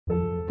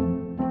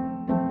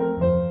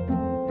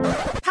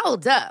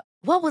Hold up.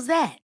 What was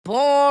that?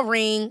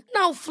 Boring.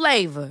 No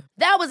flavor.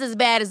 That was as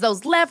bad as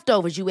those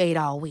leftovers you ate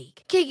all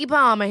week. Keke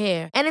Palmer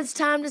here, and it's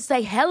time to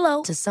say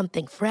hello to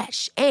something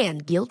fresh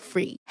and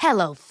guilt-free.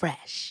 Hello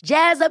Fresh.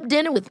 Jazz up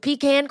dinner with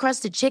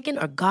pecan-crusted chicken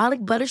or garlic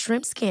butter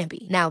shrimp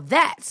scampi. Now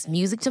that's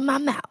music to my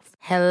mouth.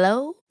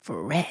 Hello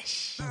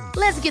Fresh.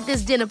 Let's get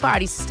this dinner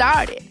party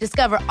started.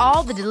 Discover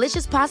all the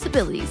delicious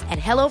possibilities at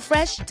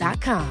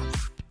hellofresh.com.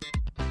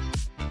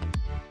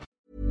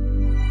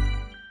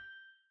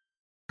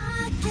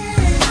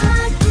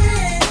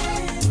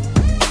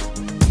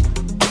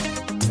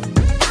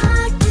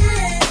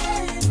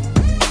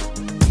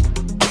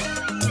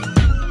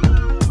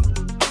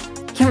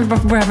 Kan vi bara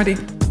få börja med din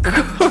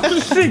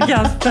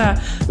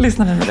gulligaste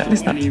lyssnare med det?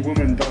 Lyssna. Any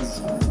woman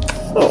does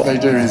what they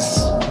do is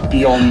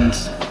beyond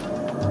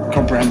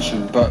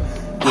comprehension, but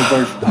we're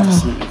both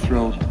absolutely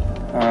thrilled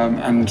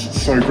and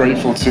so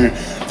grateful to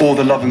all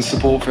the love and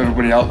support for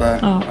everybody out there.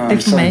 I'm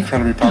so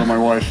incredibly proud of my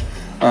wife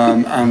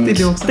and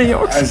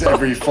as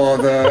every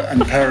father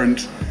and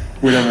parent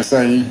would ever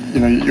say, you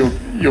know,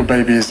 your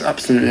baby is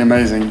absolutely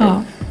amazing, but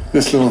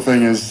this little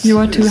thing is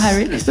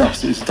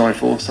absolutely to die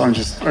for, so I'm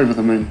just over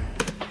the moon.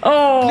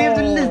 Blev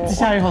du lite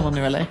kär i honom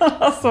nu eller?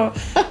 Alltså,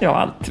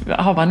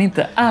 har man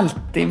inte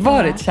alltid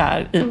varit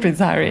kär i Prins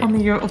Harry? Han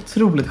är ju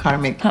otroligt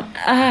charmig. Han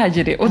är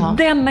ju det. Och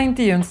denna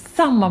intervjun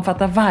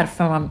sammanfattar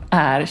varför man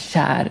är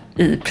kär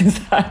i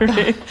Prins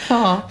Harry.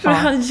 För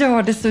han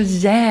gör det så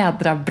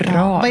jädra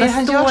bra. Vad är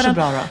han gör så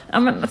bra då? Ja,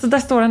 men, alltså, där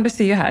står han, du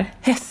ser ju här,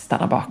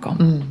 hästarna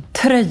bakom.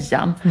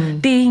 Tröjan.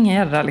 Det är ingen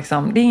jävla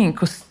liksom, det är ingen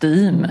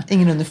kostym.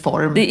 Ingen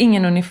uniform. Det är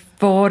ingen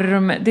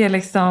uniform. Det är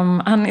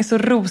liksom, han är så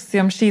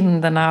rosig om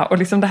kinderna och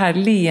liksom det här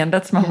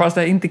leendet som man bara så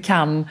här, inte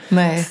kan.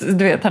 Nej.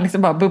 Du vet, han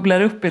liksom bara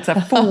bubblar upp i ett så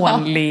här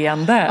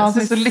fånleende. Han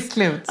ser så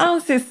lycklig ut.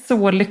 Han ser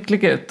så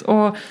lycklig ut.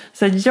 Och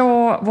så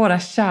här, våra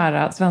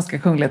kära svenska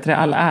kungligheter är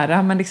all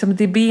ära, men liksom,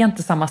 det blir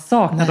inte samma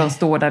sak när de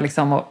står där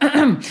liksom och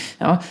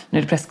nu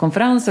är det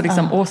presskonferens och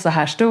liksom, och så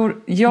här stor.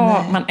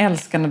 Man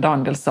älskar när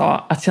Daniel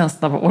sa att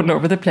känslorna var all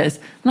over the place.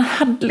 Man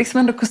hade liksom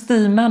ändå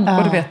kostymen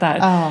och du vet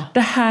där. Det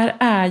här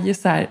är ju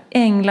så här,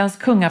 Englands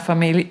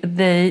kungafamilj,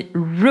 they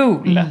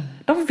rule.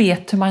 De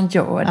vet hur man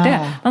gör det.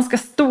 Man ska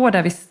stå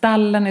där vid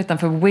stallen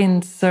utanför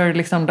Windsor,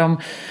 liksom de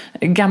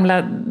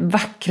gamla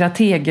vackra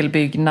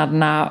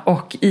tegelbyggnaderna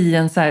och i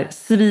en så här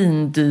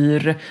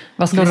svindyr,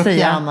 vad ska vi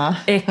säga?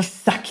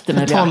 Exakt,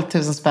 Emilia. 12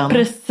 000 spänn.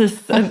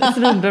 Precis, en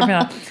svindyr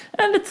menar.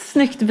 En lite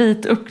snyggt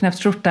vit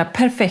uppknäppt skjorta,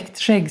 perfekt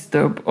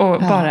skäggstubb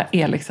och bara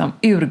är liksom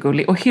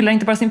urgullig och hyllar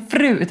inte bara sin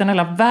fru utan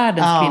hela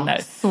världens kvinnor.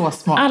 Så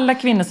smart. Alla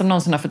kvinnor som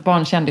någonsin har fått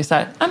barn kände ju så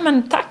här,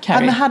 men tack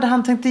Harry. Men hade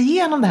han tänkt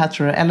igenom det här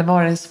tror du? Eller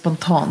var det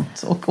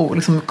spontant och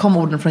liksom kom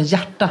orden från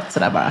hjärtat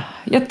sådär bara?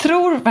 Jag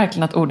tror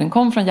verkligen att orden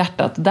kom från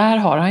hjärtat. Där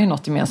har han ju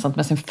något gemensamt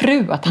med sin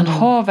fru. Att han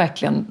har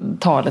verkligen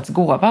talets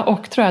gåva.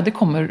 Och tror jag det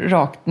kommer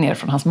rakt ner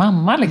från hans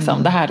mamma.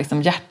 Liksom. Det här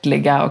liksom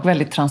hjärtliga och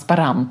väldigt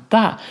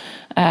transparenta.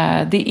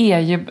 Det är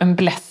ju en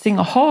blessing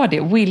att ha det.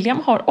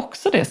 William har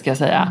också det, ska jag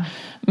säga.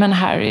 Men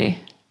Harry...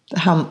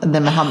 Jag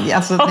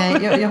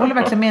håller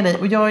verkligen med dig.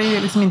 Och jag är ju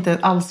liksom inte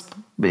alls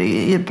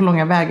på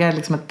långa vägar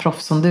liksom ett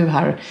proffs som du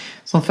här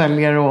som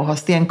följer och har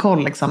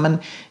stenkoll liksom. Men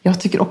jag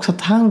tycker också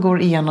att han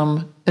går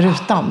igenom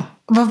rutan.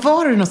 Var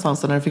var du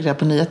någonstans när du fick reda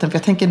på nyheten? För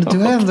jag tänker, du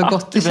har ändå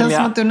gått. Det känns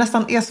som att du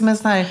nästan är som en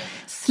sån här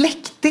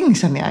släkting,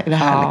 känner jag, i det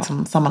här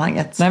liksom,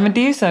 sammanhanget. Nej, men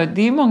det är ju så här,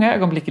 det är många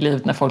ögonblick i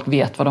livet när folk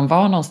vet var de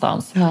var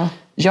någonstans.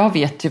 Jag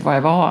vet ju var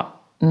jag var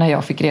när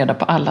jag fick reda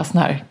på alla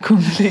såna här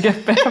kungliga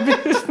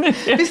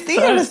bebisnyheter. Visst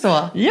är det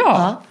så?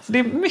 Ja, så det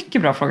är en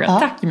mycket bra fråga.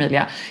 Tack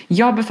Emilia.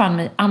 Jag befann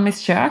mig i Amis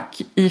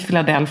kök i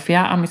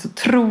Philadelphia. Amis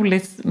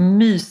otroligt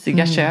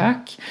mysiga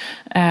kök.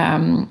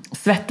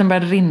 Svetten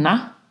började rinna.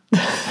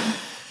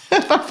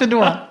 Varför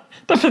då?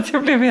 Därför att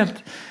jag blev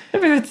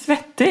helt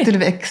svettig. Du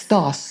blev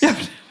extas.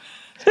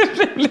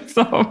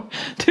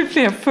 Det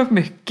blev för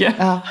mycket.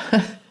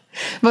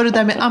 Var du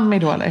där med Ami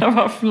då eller? Jag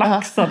bara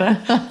flaxade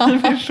i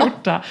min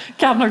skjorta.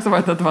 Kan också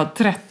varit att det var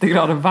 30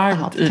 grader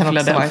varmt i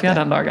Philadelphia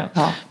den dagen.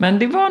 Men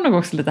det var nog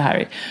också lite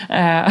Harry.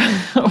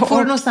 Får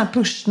du någon sån här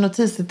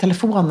push-notis i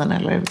telefonen?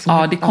 Eller liksom?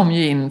 Ja, det kom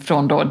ju in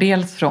från då.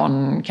 Dels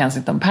från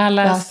Kensington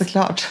Palace. Ja,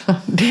 såklart.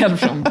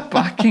 Dels från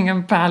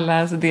Buckingham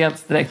Palace.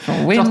 Dels direkt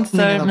från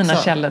Windsor. Mina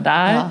källor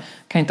där.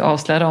 Kan inte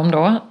avslöja dem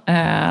då.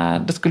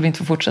 Då skulle vi inte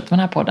få fortsätta med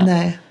den här podden.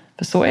 Nej.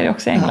 För så är det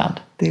också i England.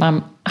 Det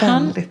är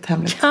väldigt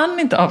hemligt. Kan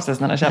inte avslöja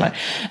sina källor.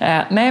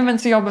 Nej, men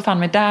så jag befann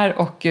mig där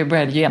och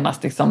började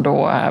genast liksom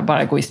då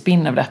bara gå i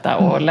spinn över detta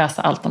och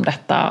läsa allt om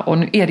detta. Och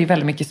nu är det ju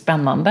väldigt mycket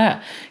spännande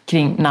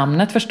kring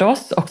namnet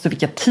förstås. Också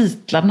vilka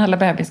titlar den här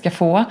bebisen ska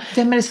få.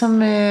 Vem är det som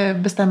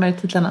bestämmer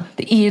titlarna?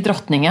 Det är ju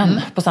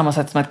drottningen. På samma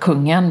sätt som att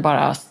kungen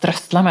bara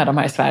strösslar med dem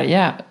här i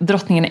Sverige.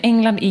 Drottningen i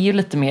England är ju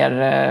lite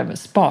mer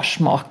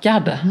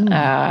sparsmakad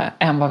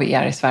än vad vi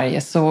är i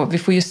Sverige. Så vi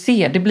får ju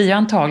se. Det blir ju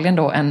antagligen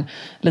då en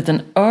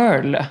liten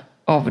Earl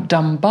av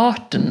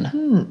Dumbarton.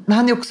 Men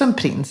han är också en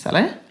prins,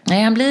 eller?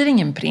 Nej, han blir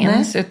ingen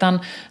prins, utan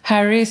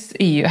Harry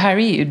är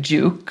ju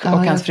Duke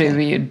och hans fru är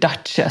ju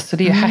Duchess. Så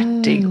det är ju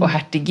hertig och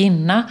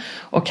hertiginna.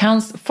 Och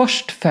hans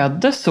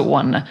förstfödde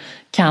son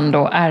kan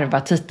då ärva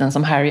titeln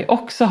som Harry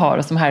också har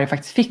och som Harry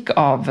faktiskt fick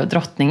av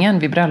drottningen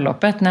vid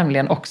bröllopet.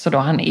 Nämligen också då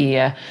han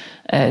är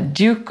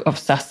Duke of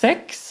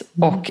Sussex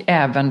och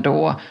även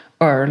då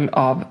Earl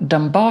of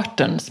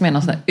Dumbarton, som är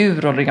någon sån här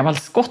uråldrig gammal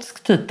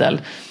skotsk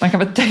titel. Man kan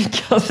väl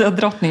tänka sig att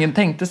drottningen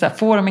tänkte så här,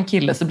 får de en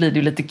kille så blir det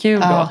ju lite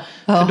kul då.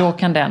 För då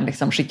kan den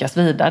liksom skickas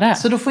vidare.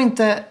 Så då får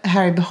inte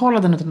Harry behålla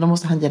den, utan då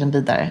måste han ge den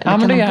vidare? Eller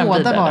men kan då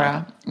de båda vara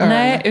Earl?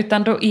 Nej,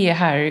 utan då är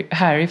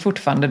Harry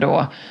fortfarande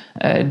då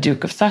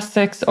Duke of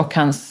Sussex, och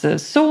hans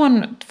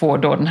son får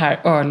då den här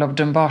Earl of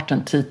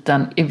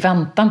Dumbarton-titeln i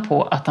väntan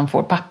på att han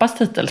får pappas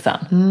titel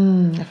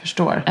sen. Jag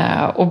förstår.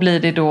 Och blir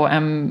det då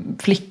en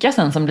flicka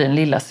sen som blir en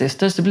lilla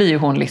syster, så blir ju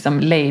hon liksom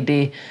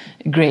Lady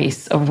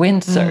Grace of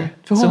Windsor.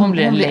 För så hon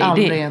blir en lady.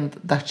 aldrig en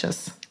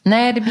Duchess.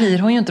 Nej, det blir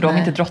hon ju inte då om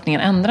inte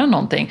drottningen ändrar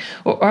någonting.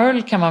 Och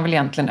Earl kan man väl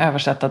egentligen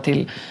översätta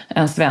till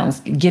en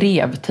svensk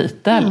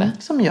grevtitel.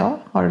 Som jag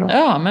har då.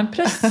 Ja, men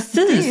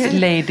precis.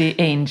 Lady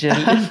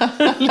Angel.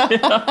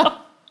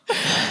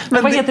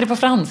 Men vad heter det på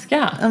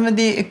franska? Ja, men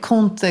det är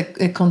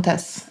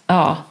Comtesse.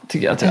 Ja,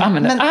 tycker jag att du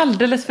använder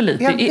alldeles för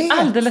lite. I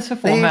alldeles för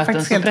få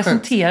möten så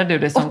presenterar du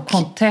det som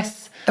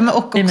Comtesse. Ja, men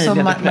och också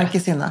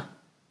Marquesina.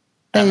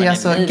 Det är ju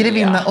alltså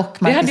grevinna och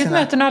Marquesina. Vi hade ju ett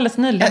möte alldeles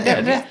nyligen.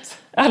 Jag vet.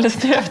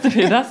 Alldeles nu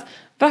eftermiddags.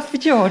 Varför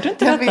gör du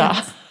inte detta?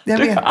 Jag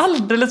du vet. är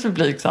alldeles för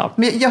blygsam.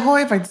 Men jag har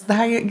ju faktiskt, det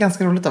här är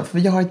ganska roligt då, för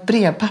jag har ett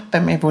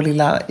brevpapper med vår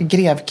lilla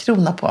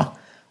grevkrona på.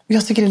 Och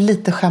jag tycker det är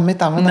lite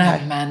skämmigt att använda det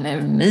här. Men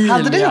Emilia.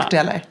 Hade du gjort det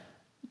eller?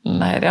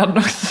 Nej, det hade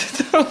nog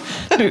inte.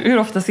 Hur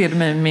ofta ser du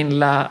mig med min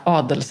lilla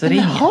adelsring?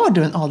 Men har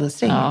du en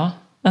adelsring? Ja,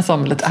 en sån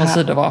med lite von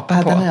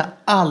Sydow-vapen på. Den har jag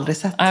aldrig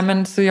sett. Nej,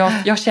 men så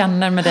jag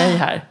känner med dig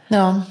här.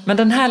 Ja. Men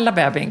den här lilla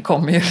bebin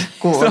kommer ju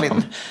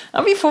liksom,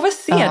 vi får väl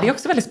se, det är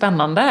också väldigt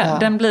spännande. Ja.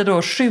 Den blir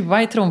då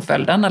 7:a i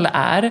tronföljden, eller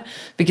är,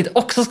 vilket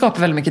också skapar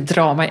väldigt mycket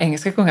drama i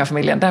engelska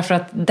kungafamiljen. Därför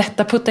att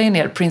detta puttar ju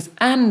ner prins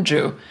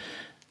Andrew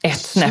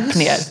ett snäpp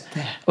ner.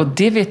 Och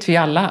det vet vi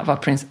alla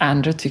vad prins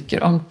Andrew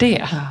tycker om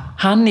det. Ja.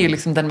 Han är ju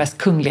liksom den mest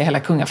kungliga i hela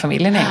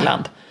kungafamiljen i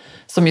England.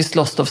 Som ju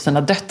slåss för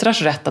sina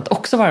döttrars rätt att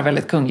också vara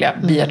väldigt kungliga.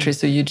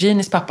 Beatrice och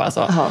Eugenies pappa.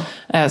 Alltså.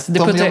 Så det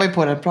jobbar ju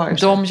på det bra.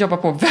 De jobbar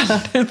på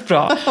väldigt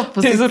bra.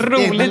 På det är så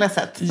roligt.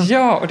 Sätt.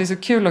 Ja, och det är så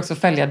kul också att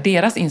följa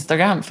deras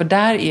Instagram. För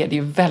där är det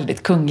ju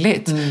väldigt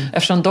kungligt.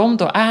 Eftersom de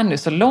då är nu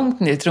så långt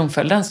ner i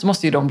tronföljden så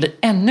måste ju de bli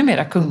ännu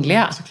mera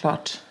kungliga.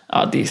 Såklart.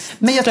 Ja, det är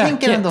men jag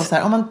tänker ändå så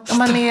här, om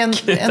man är en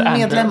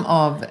medlem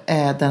av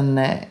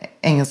den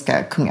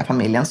engelska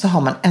kungafamiljen så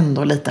har man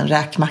ändå en liten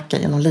räkmacka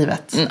genom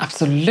livet.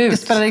 Absolut. Det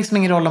spelar liksom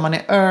ingen roll om man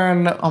är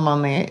Earl, om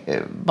man är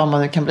vad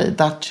man kan bli,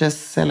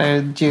 Duchess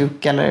eller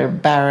Duke eller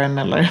Baron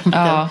eller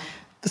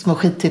små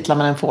skittitlar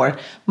man än får.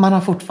 Man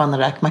har fortfarande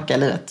räkmacka i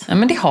livet. Ja,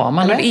 men det har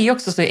man. Eller? Och det är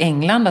också så i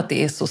England att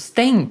det är så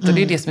stängt. Och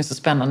det är det som är så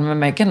spännande med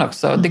Meghan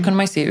också. Det kunde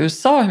man ju se i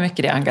USA hur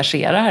mycket det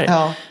engagerar.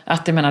 Ja.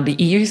 Att jag menar,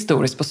 det är ju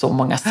historiskt på så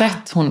många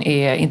sätt. Hon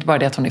är inte bara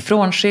det att hon är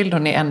frånskild.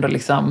 Hon är ändå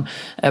liksom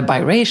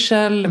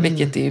biracial.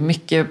 Vilket är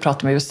mycket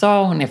pratar med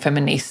USA. Hon är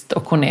feminist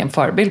och hon är en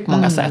förebild på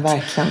många sätt.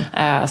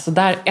 Verkligen. Så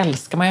där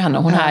älskar man ju henne.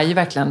 Hon är ju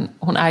verkligen,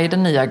 hon är ju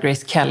den nya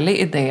Grace Kelly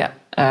i det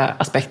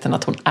aspekten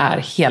att hon är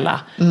hela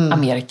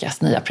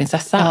Amerikas nya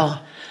prinsessa.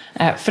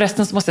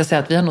 Förresten så måste jag säga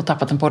att vi har nog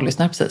tappat en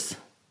poddlyssnare precis.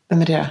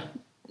 Vem är det?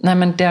 Nej,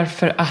 men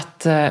därför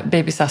att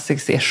Baby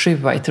Sussex är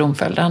 7:a i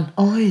tronföljden.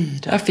 Oj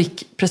då. Jag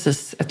fick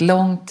precis ett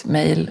långt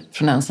mejl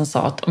från en som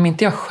sa att om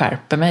inte jag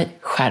skärper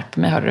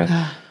mig hörde du,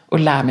 och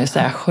lär mig att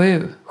säga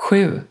 7,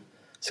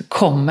 så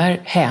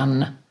kommer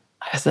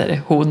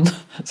hon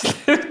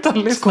sluta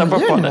lyssna på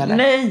podden.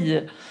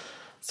 Nej!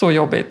 Så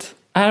jobbigt.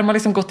 Här har man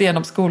liksom gått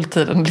igenom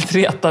skoltiden och blivit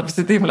retad för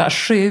sitt himla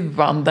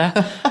 7:ande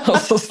och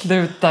så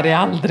slutar det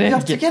aldrig.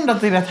 Jag tycker ändå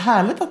att det är rätt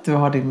härligt att du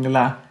har din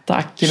lilla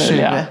Tack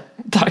Emilia.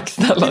 Tack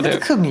snälla du. Det är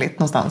lite kungligt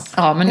någonstans.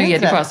 Ja, men nu är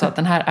det bara så att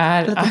den här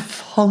är... Lite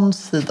von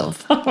Sydow.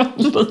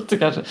 Lite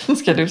kanske.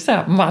 Ska du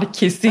säga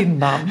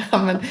Marquisinnan? Ja,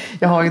 men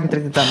jag har ju inte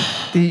riktigt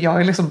den. Jag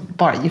har liksom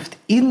bara gift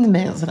in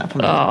mig i en sån här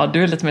familj. Ja,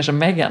 du är lite mer som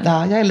Meghan.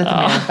 Ja, jag är lite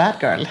mer en bad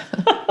girl.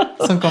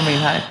 Som kommer in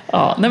här.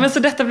 Ja, nej, men så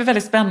detta blir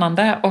väldigt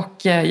spännande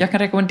och jag kan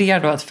rekommendera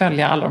då att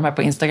följa alla de här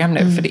på Instagram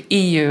nu för det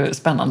är ju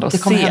spännande att se.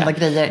 Det kommer hända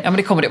grejer. Ja, men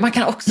det kommer det. Man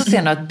kan också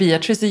se nu att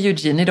Beatrice och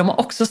Eugenie, de har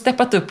också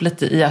steppat upp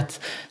lite i att,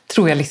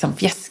 tror jag, liksom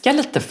fjäska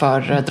lite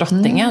för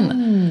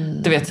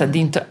drottningen. Du vet, så här, det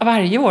är inte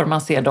varje år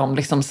man ser dem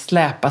liksom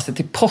släpa sig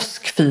till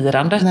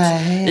påskfirandet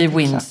i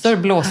Windsor,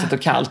 blåsigt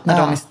och kallt, när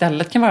de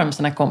istället kan vara med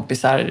sina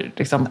kompisar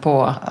liksom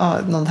på... Ja,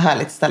 något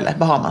härligt ställe,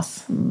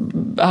 Bahamas.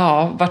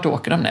 Ja, vart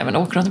åker de? Nej, men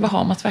åker de till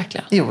Bahamas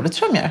verkligen? Jo, det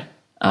tror jag mer.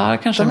 Ja,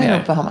 kanske de är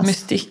mer. Bahamas.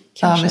 Mystik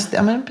kanske.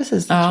 Ja, men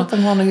precis. Jag tror att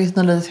de har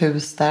något litet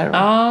hus där och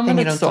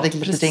hänger runt och dricker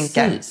lite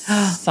drinkar.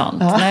 Sant.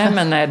 Ja.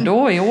 Nej,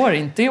 då i år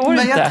inte.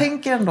 Men jag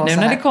tänker ändå nu så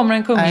här. när det kommer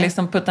en kunglig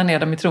som puttar ner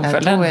dem i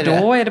tronföljden,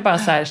 då är det bara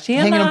så här,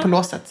 tjena. Hänger de på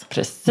låset.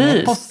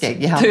 Precis.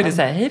 Påskägg i handen. Då är det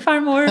så här, hej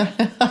farmor.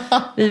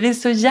 Vi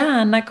vill så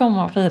gärna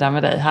komma och fira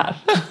med dig här.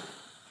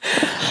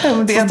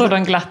 Så står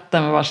de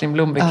glatta med varsin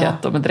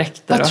blombukett och med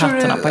dräkter och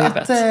hattarna på huvudet.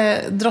 Vad tror du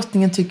att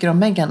drottningen tycker om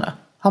Meghan då?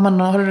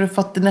 Har du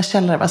fått dina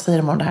källor, vad säger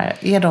de om det här?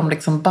 Är de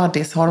liksom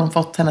buddies? Har de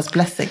fått hennes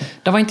blessing?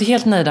 De var inte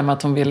helt nöjda med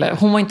att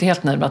hon var inte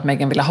helt nöjd med att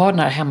Meghan ville ha den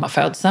här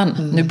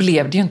hemmafödseln. Nu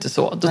blev det ju inte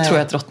så. Då tror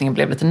jag att drottningen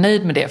blev lite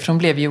nöjd med det. För hon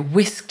blev ju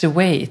whisked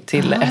away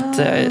till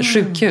ett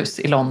sjukhus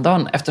i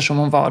London. Eftersom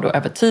hon var då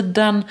över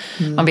tiden.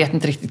 Man vet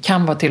inte riktigt,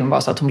 kan vara till och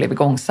med så att hon blev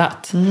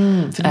igångsatt.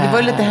 För det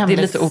var lite hemligt.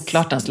 Det är lite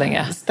oklart än så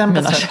länge.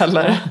 Mina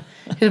källor.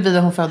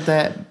 Huruvida hon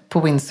födde på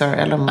Windsor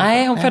eller om...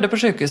 Nej, hon födde på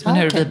sjukhus, men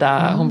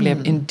huruvida hon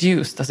blev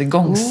induced, alltså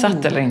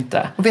igångsatt eller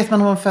inte. Och vet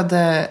man om hon födde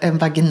en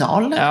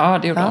vaginal? Ja,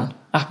 det gjorde hon.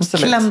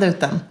 Absolut. Klämde ut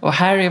den. Och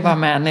Harry var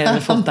med nere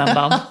vid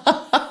fotändan.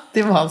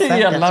 Det var han säkert.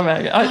 Hela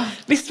vägen.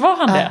 Visst var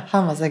han det?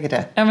 Han var säkert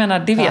det. Jag menar,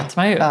 det vet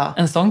man ju.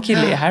 En sån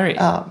kille är Harry.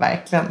 Ja,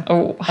 verkligen.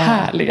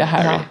 Härliga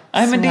Harry.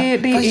 Nej, men det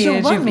är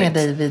ljuvligt. Var med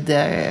dig vid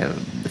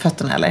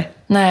fötterna, eller?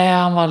 Nej,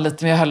 han var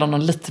lite, jag höll honom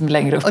lite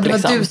längre upp. Och det var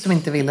liksom. du som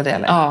inte ville det,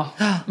 eller? Ja,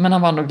 men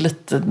han var nog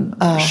lite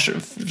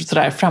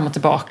sådär fram och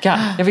tillbaka.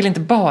 Jag ville inte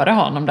bara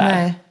ha honom där.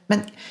 Nej.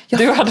 Men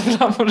du hade väl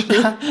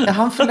amori? Ja,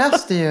 han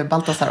förlöste ju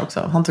Baltasar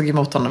också. Han tog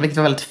emot honom, vilket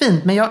var väldigt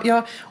fint. Men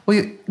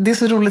det är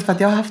så roligt för att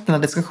jag har haft den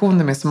här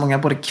diskussionen med så många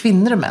både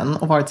kvinnor och män.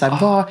 Och varit så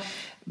här,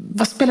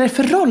 vad spelar det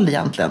för roll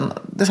egentligen?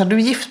 Det är så här, du är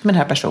gift med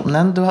den här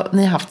personen.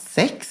 Ni har haft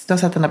sex. Du har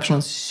sett den här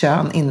personens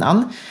kön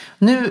innan.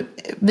 Nu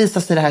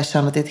visar sig det här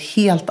könet i ett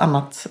helt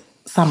annat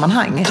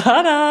sammanhang.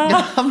 Tada!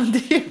 Ja, men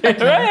det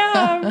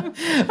är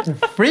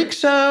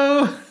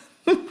freakshow!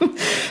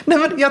 Nej,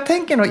 men jag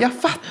tänker nog, jag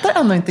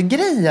fattar ändå inte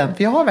grejen.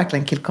 För jag har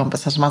verkligen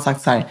killkompisar som har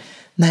sagt så här: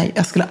 nej,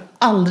 jag skulle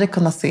aldrig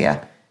kunna se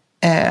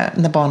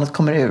när barnet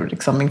kommer ur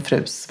liksom, min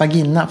frus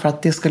vagina. För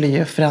att det skulle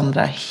ju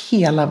förändra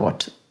hela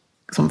vårt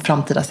liksom,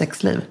 framtida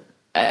sexliv.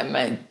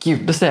 Men gud,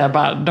 då säger jag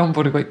bara, de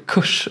borde gå i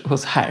kurs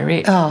hos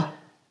Harry. Ja.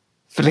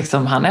 För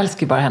liksom, han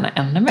älskar ju bara henne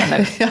ännu mer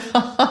nu.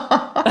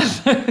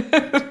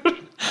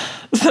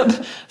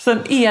 Sen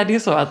är det ju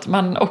så att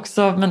man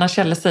också, mina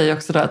källor säger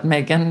också då att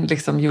Meghan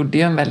liksom gjorde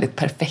ju en väldigt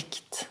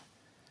perfekt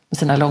med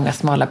sina långa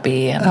smala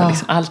ben och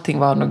liksom, allting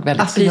var nog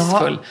väldigt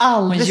peaceful.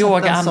 Hon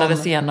yoga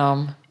andades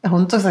igenom.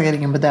 Hon tog säkert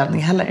ingen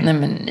bedövning heller. Nej,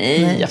 men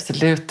nej,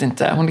 absolut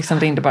inte. Hon liksom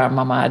ringde bara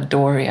mamma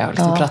Doria och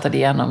liksom pratade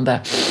igenom det.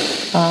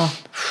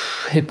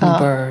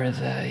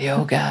 Hypnobirth,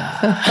 yoga.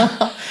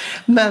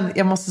 Men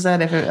jag måste säga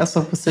det, för jag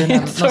såg på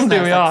synen. Som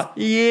du och jag.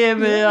 Ge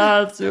mig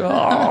allt du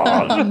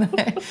har.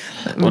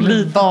 Och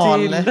lite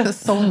till.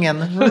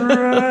 Sången.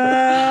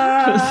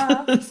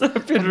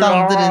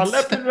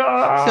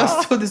 Jag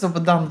stod så på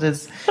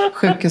Danderyds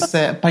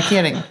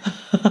sjukhusparkering.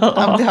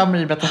 Det har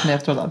Marie berättat för mig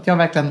efteråt. Jag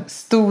verkligen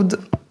stod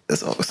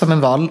som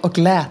en val och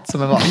lät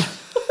som en val.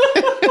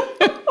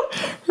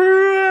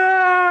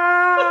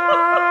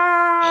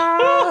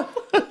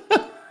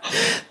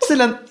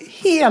 Tydligen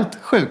helt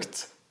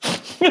sjukt.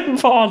 En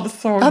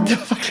valsång. Ja, det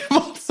var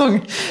verkligen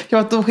valsång.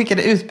 De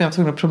skickade ut mig, jag var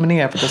tvungen att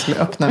promenera för att jag skulle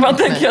öppna. Man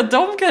tänker att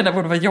de grejerna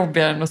borde vara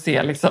jobbigare än att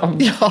se liksom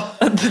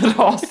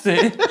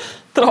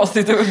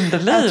trasigt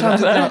underliv. Jag tror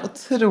att det var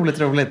otroligt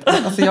roligt.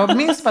 Alltså, jag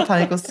minns för att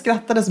han gick och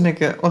skrattade så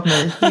mycket åt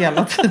mig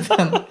hela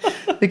tiden.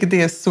 Vilket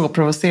är så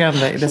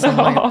provocerande i det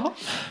sammanhanget.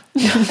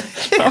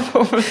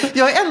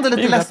 Jag är ändå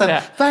lite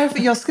ledsen. Varför?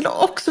 Jag skulle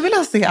också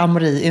vilja se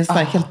Amaury i en sån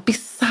här helt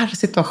bizarr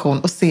situation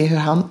och se hur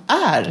han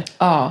är.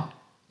 Ja.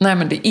 Nej,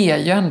 men det är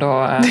ju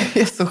ändå...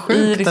 Det är så sjukt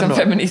i liksom ändå.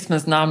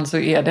 Feminismens namn så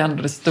är det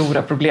ändå det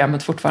stora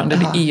problemet fortfarande.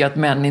 Det är ju att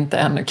män inte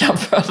ännu kan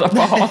föda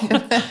barn.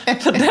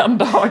 För den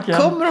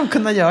dagen kommer de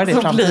kunna göra det i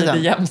framtiden? Så blir det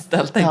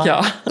jämställt, tänker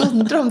jag.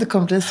 Undrar om det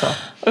kommer bli så.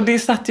 Och det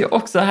satt ju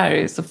också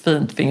Harry så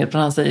fint fingret på.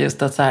 Han säger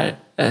just att så här,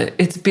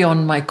 it's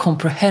beyond my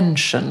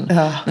comprehension.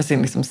 Med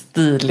sin liksom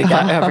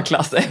stiliga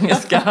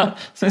överklassengelska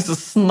som är så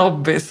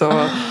snobbig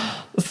så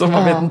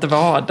man vet inte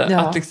vad.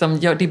 Att liksom,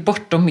 det är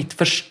bortom mitt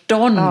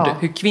förstånd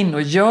hur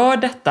kvinnor gör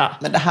detta.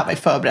 Men det här var ju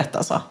förberett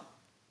alltså.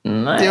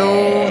 Nej, jo,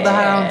 det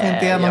här har han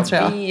tänkt igenom,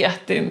 tror jag.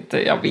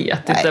 Jag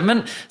vet inte.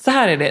 Men så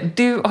här är det.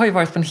 Du har ju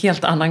varit på en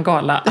helt annan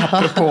gala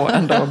apropå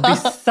ändå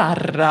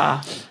bizarra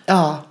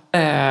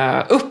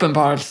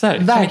uppenbarelser.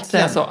 Verkligen. Kan inte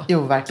säga så?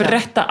 Jo, verkligen.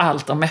 Berätta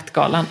allt om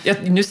Met-galan.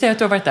 Nu säger jag att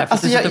du har varit där för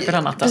att du sitter upp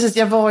hela natten. Precis,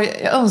 jag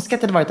önskade att jag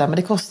hade varit där, men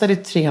det kostade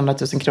 300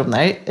 000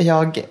 kronor.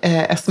 Jag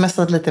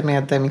smsade lite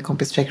med min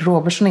kompis Fredrik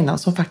Robertson innan,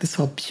 som faktiskt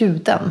var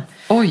bjuden.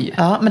 Oj.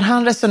 Ja, men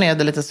han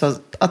resonerade lite så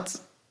att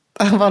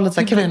han var lite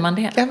så här, hur blir man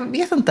det? Jag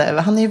vet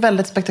inte. Han är ju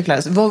väldigt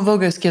spektakulär.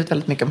 Vogue har skrivit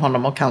väldigt mycket om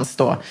honom och hans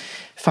då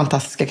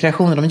fantastiska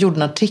kreationer. De gjorde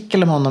en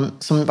artikel om honom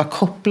som var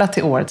kopplad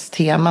till årets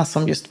tema,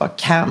 som just var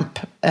camp,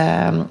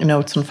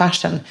 notes on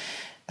fashion.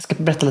 Jag ska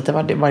berätta lite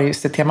vad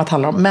just det temat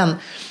handlar om. Men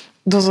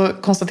då så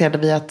konstaterade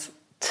vi att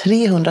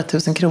 300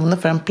 000 kronor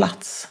för en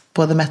plats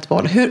på The Met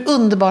Ball. Hur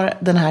underbar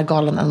den här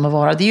galan än må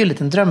vara. Det är ju en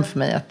liten dröm för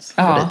mig att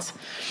få dit.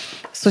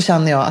 Så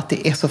känner jag att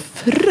det är så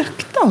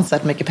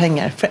fruktansvärt mycket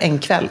pengar för en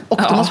kväll.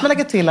 Och då måste man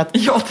lägga till att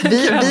vi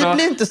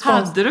blir inte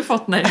hade du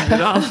fått nej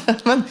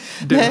men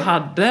du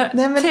hade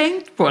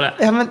tänkt på det.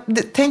 Ja, men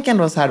tänk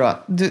ändå så här då.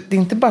 Det är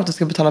inte bara att du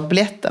ska betala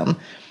biljetten.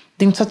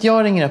 Det är inte så att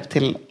jag ringer upp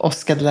till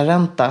Oscar de la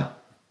Renta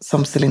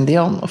som Céline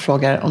Dion och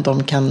frågar om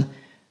de kan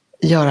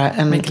göra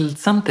en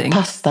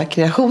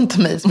pasta-kreation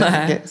till mig. Som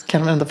jag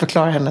kan ändå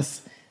förklara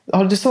hennes...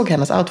 Du såg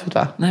hennes outfit,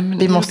 va? Nej, men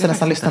vi måste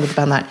nästan lyssna lite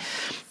på henne här.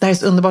 Det här är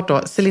så underbart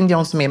då. Céline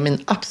Dion som är min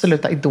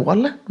absoluta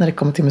idol när det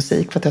kommer till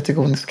musik. För att jag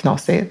tycker hon är så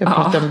knasig. Jag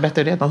pratade om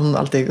bättre det. Hon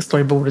alltid står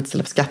i bordet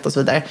istället för skatt och så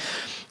vidare.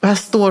 Och här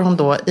står hon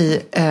då i,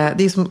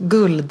 det är som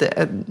guld,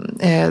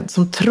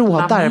 som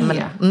trådar.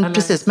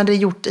 Precis, men det är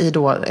gjort i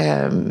då,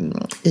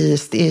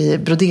 i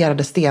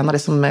broderade stenar. Det är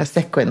som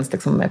sequins,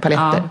 liksom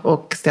paletter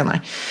och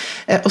stenar.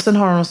 Och sen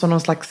har hon så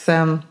någon slags...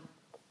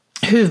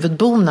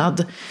 huvudbonad.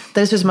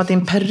 Där det ser ut som att det är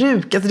en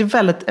peruk. Alltså det är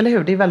väldigt, eller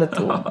hur? Det är väldigt,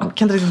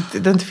 kan du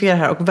identifiera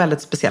här, och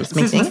väldigt speciell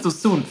sminkning. Det ser ut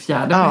som en stor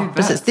solfjäder. Ja,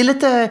 precis. Det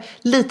är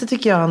lite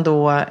tycker jag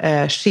ändå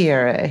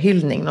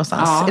Cher-hyllning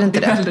någonstans. Ja, är det inte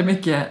det är väldigt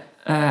mycket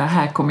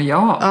här kommer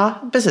jag.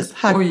 Ja, precis.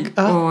 Här,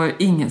 och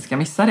ingen ska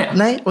missa det.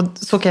 Nej, och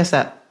så kan jag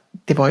säga,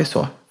 det var ju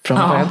så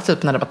från början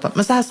typ när det var.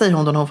 Men så här säger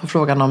hon då när hon får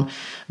frågan om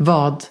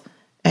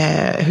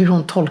hur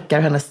hon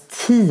tolkar, hennes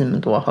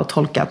team då har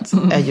tolkat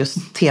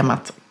just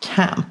temat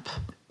camp.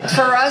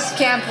 For us,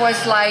 camp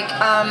was like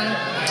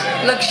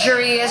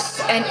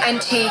luxurious and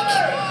antique,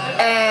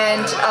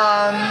 and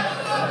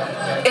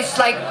it's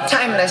like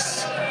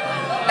timeless.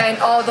 And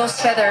all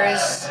those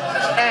feathers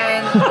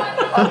and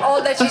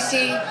all that you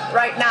see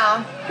right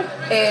now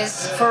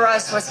is for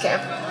us was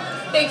camp.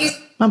 Thank you.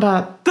 Man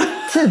bara,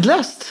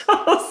 tidlöst.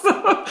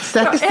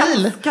 Säker stil. Jag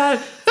älskar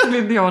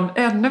Céline Dion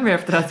ännu mer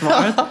efter det här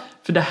svaret.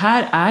 För det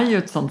här är ju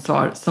ett sånt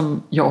svar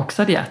som jag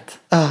också hade gett.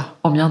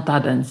 Om jag inte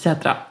hade en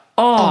jädra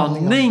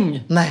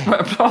aning vad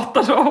jag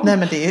pratade om. Nej,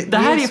 men det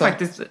här är så.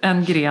 faktiskt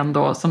en gren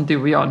då som du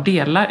och jag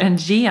delar, en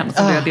gen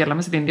som jag delar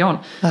med Céline Dion.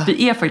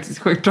 Vi är faktiskt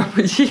sjukt bra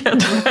på att ge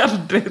ett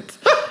väldigt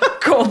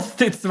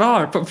konstigt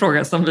svar på en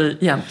fråga som vi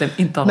egentligen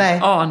inte har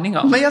någon aning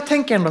om. Men jag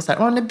tänker ändå så här,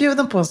 om hon är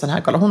bjuden på en sån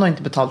här gala, hon har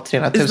inte betalt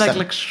 300 000. It's like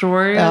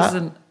luxurious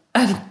and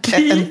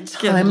antique and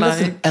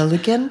timeless and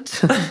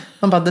elegant.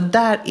 Man bara, det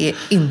där är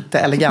inte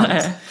elegant.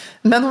 Nej.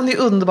 Men hon är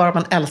underbar,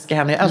 man älskar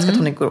henne. Jag älskar att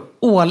hon går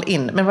all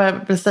in. Men vad jag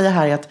vill säga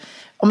här är att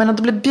om man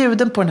inte blir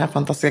bjuden på den här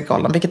fantastiska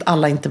galan, vilket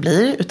alla inte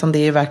blir, utan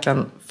det är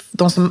verkligen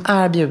de som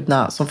är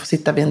bjudna som får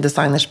sitta vid en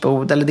designers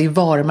bord, eller det är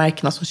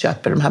varumärkena som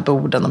köper de här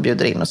borden och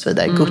bjuder in och så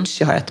vidare.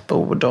 Gucci har ett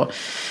bord, och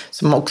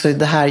som också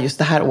just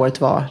det här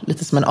året var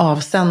lite som en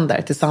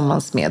avsändare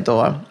tillsammans med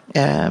då,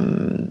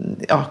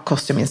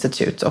 Costume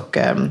Institute.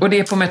 Och det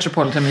är på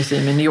Metropolitan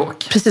Museum i New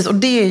York. Precis, och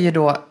det är ju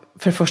då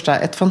för det första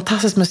ett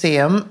fantastiskt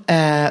museum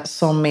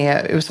som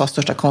är USAs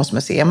största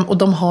konstmuseum, och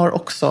de har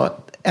också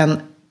en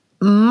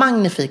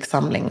magnifik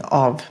samling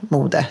av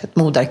mode. Ett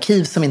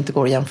modearkiv som inte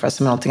går att jämföra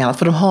med någonting annat.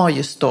 För de har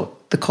just då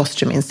The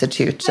Costume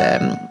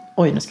Institute.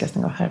 Nu ska jag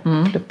stänga av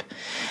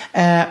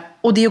här.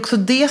 Och det är också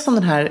det som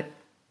den här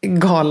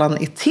galan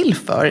är till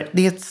för.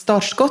 Det är ett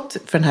startskott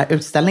för den här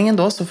utställningen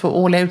då. Så för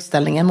årliga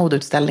utställningen,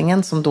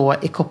 modeutställningen, som då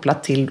är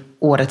kopplat till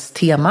årets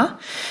tema.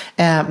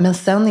 Men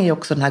sen är ju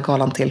också den här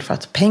galan till för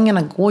att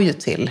pengarna går ju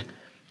till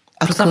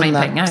att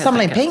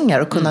samla in pengar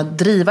och kunna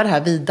driva det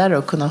här vidare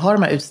och kunna ha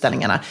de här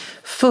utställningarna.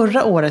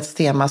 Förra årets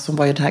tema, som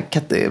var ju den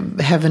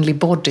här Heavenly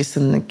Bodies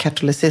and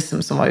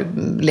Catholicism, som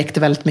lekte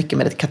väldigt mycket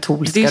med det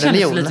katolska religion. Det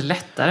kändes lite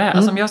lättare.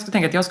 Alltså om jag skulle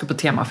tänka att jag skulle på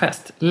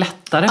temafest,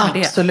 lättare med det.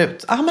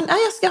 Absolut. Ja, men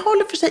jag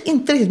håller för sig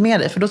inte riktigt med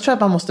dig, för då tror jag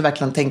att man måste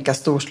verkligen tänka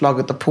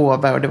storslaget och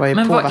påva, och det var ju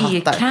påvahattar. Men vad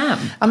är camp?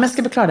 Ja, men jag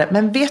ska förklara det.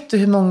 Men vet du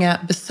hur många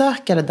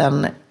besökare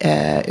den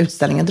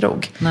utställningen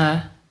drog? Nej.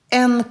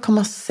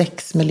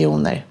 1,6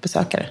 miljoner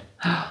besökare.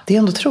 Det är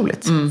ändå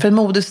otroligt. För en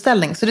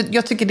modeutställning. Så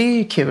jag tycker det är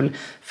ju kul.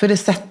 För det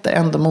sätter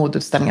ändå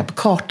modeutställningar på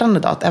kartan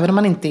idag. Att även om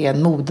man inte är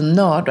en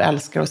modenörd och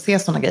älskar att se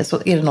sådana grejer, så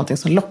är det någonting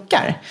som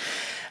lockar.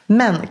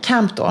 Men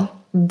camp då.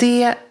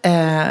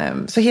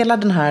 Så hela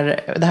det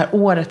här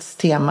årets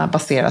tema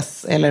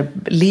baseras, eller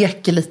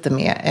leker lite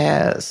med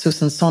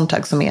Susan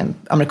Sontag, som är en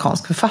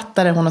amerikansk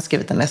författare. Hon har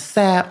skrivit en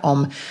essä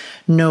om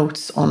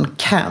Notes on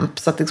Camp.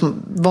 Så att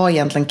liksom, vad är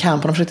egentligen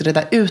camp? Hon har försökt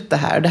reda ut det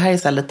här. Och det här är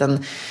så här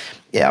liten...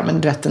 Ja,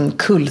 men du vet, en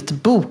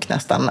kultbok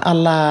nästan.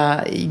 Alla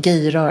i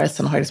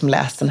gayrörelsen har liksom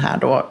läst den här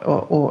då,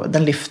 och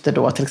den lyfter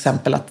då till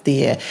exempel att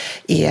det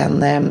är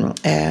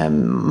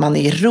man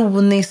är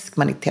ironisk,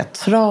 man är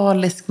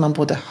teatralisk, man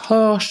både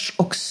hörs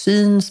och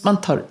syns,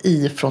 man tar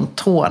ifrån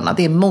tårna.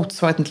 Det är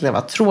motsvarigheten till att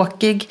vara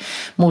tråkig,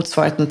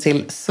 motsvarigheten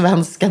till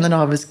svensk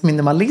skandinavisk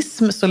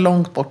minimalism, så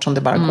långt bort som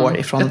det bara går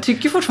ifrån. Jag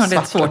tycker fortfarande det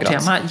är ett svårt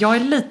tema. Jag är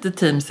lite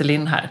team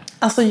Céline här.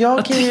 Alltså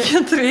jag tycker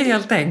inte det är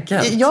helt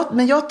enkelt.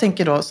 Men jag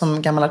tänker då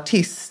som gammal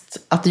artist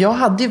att jag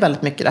hade ju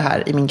väldigt mycket det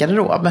här i min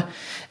garderob.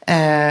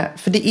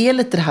 För det är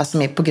lite det här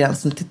som är på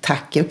gränsen till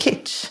tacky och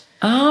kitsch.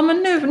 Ja,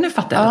 men nu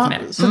fattar jag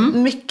lite mer. Så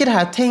mycket det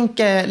här. Tänk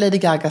Lady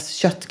Gagas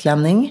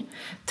köttklänning.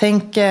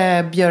 Tänk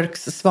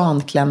Björks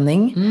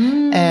svanklänning.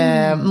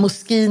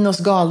 Moschinos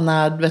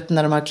galna, du vet,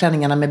 när de har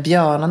klänningarna med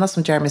björnarna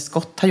som Jeremy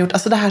Scott har gjort.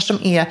 Alltså det här som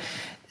är...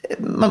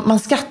 Man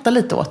skrattar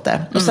lite åt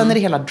det. Och sen är det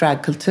hela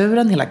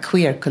dragkulturen, hela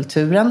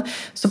queerkulturen.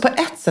 Så på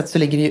ett sätt så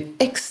ligger det ju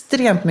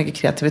extremt mycket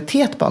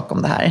kreativitet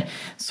bakom det här.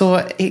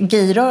 Så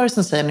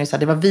gayrörelsen säger nu så här,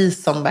 det var vi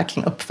som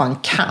verkligen uppfann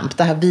camp.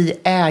 Det här, vi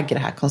äger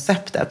det här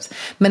konceptet.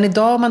 Men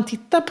idag om man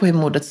tittar på hur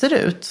modet ser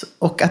ut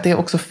och att det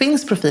också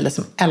finns profiler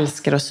som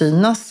älskar att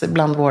synas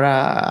bland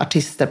våra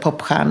artister,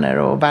 popstjärnor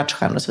och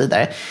världsstjärnor och så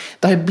vidare.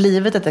 Det har ju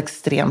blivit ett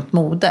extremt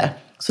mode.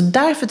 Så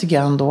därför tycker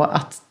jag ändå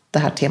att det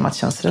här temat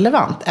känns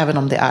relevant, även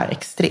om det är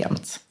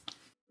extremt.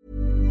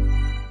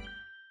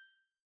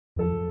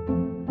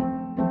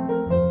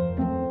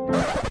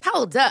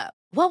 Hold up.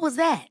 What was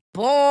that?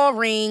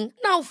 Boring.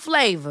 No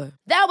flavor.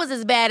 That was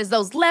as bad as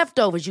those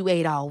leftovers you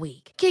ate all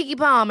week. Keke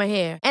Palmer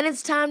here, and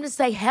it's time to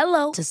say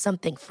hello to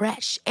something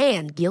fresh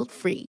and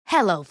guilt-free.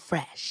 Hello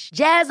Fresh.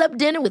 Jazz up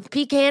dinner with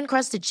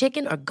pecan-crusted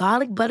chicken or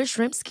garlic butter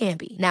shrimp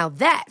scampi. Now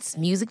that's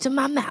music to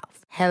my mouth.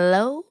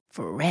 Hello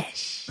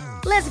Fresh.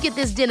 Let's get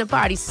this dinner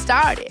party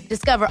started.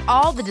 Discover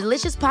all the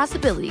delicious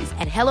possibilities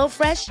at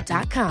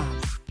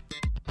hellofresh.com.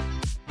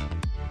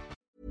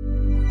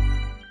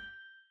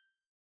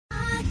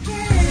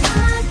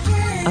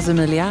 Alltså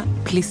Emilia,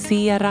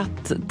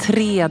 plisserat,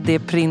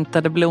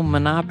 3D-printade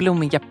blommorna,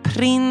 blommiga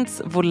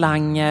prints,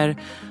 volanger.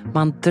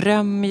 Man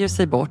drömmer ju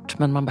sig bort,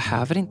 men man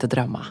behöver inte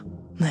drömma.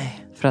 Nej.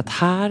 För att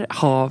här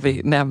har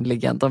vi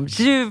nämligen de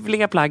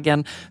ljuvliga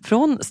plaggen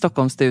från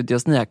Stockholms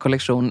Studios nya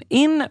kollektion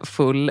In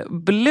Full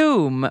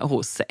Bloom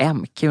hos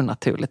MQ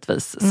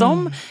naturligtvis.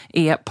 Som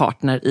är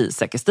partner i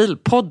Säker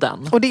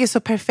Stil-podden. Och det är så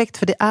perfekt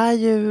för det är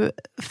ju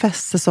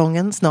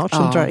festsäsongen snart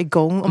som drar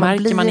igång. Och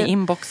märker man i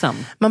inboxen.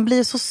 Man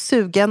blir så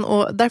sugen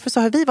och därför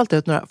så har vi valt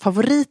ut några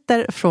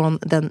favoriter från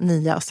den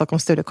nya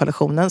Stockholms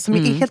Studio-kollektionen som är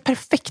helt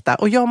perfekta.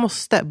 Och jag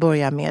måste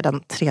börja med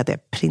den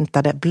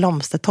 3D-printade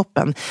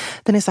blomstertoppen.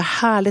 Den är så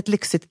härligt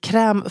lyxigt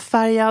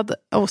krämfärgad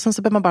och sen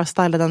så behöver man bara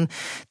styla den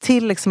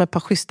till liksom ett par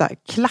schyssta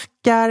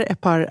klackar,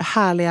 ett par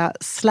härliga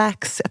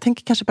slacks. Jag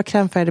tänker kanske på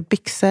krämfärgade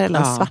byxor eller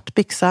en svart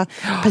byxa,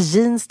 ett par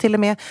jeans till och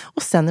med.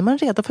 Och sen är man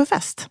redo för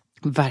fest.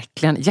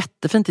 Verkligen,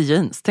 jättefint i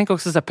jeans. Tänk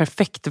också så här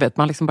perfekt, du vet,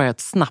 man liksom bara gör ett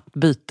snabbt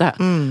byte.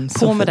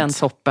 På med den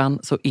toppen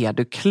så är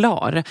du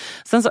klar.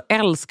 Sen så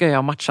älskar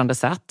jag matchande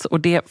set och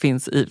det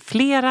finns i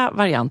flera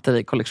varianter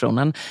i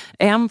kollektionen.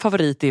 En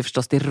favorit är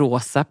förstås det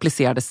rosa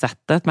plisserade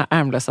setet med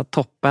ärmlösa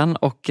toppen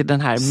och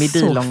den här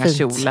midilånga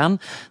kjolen.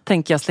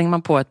 Tänker jag, slänger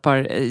man på ett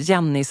par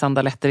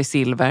Jenny-sandaletter i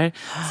silver.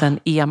 Sen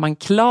är man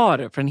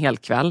klar för en hel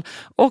kväll.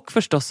 Och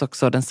förstås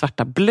också den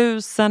svarta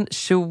blusen,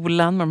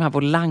 kjolen med de här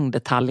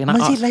volangdetaljerna.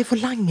 Man gillar ju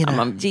volangerna. Ja,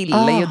 man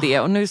gillar ju det.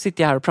 Och nu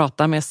sitter jag här och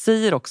pratar, men jag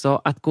säger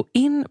också att gå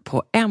in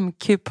på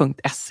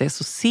mq.se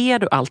så ser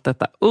du allt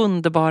detta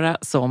underbara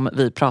som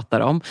vi pratar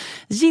om.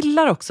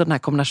 Gillar också den här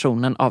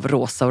kombinationen av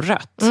rosa och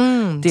rött.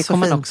 Det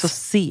kommer man också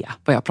se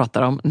vad jag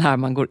pratar om när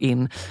man går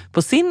in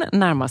på sin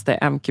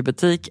närmaste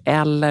MQ-butik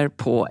eller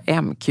på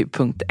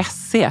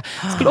mq.se.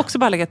 Skulle också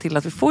bara lägga till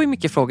att vi får ju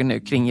mycket frågor nu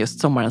kring just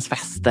sommarens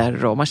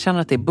fester och man känner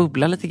att det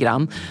bubblar lite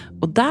grann.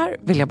 Och där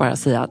vill jag bara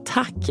säga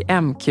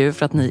tack MQ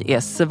för att ni är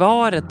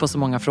svaret på så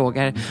många frågor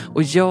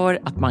och gör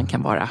att man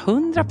kan vara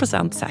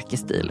 100% säker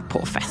stil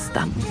på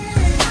festen.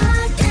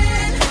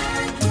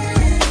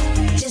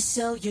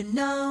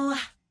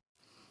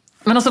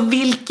 Men alltså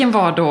vilken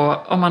var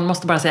då, om man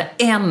måste bara säga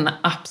en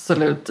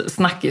absolut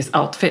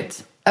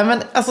snackis-outfit?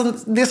 Men alltså,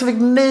 det som fick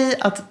mig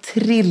att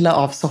trilla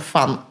av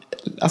soffan,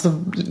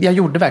 alltså, jag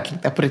gjorde verkligen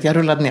det på det. Jag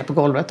rullade ner på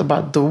golvet och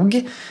bara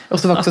dog. Och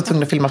så var jag också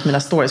tvungen att filma på mina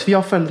stories. För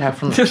jag följde det här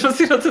från... Det var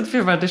synd att du inte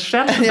filmade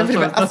själv.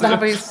 Alltså, det här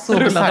var ju så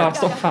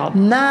bisarrt.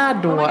 När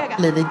då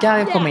Lady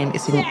Gaga kommer in i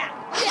sin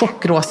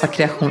chockrosa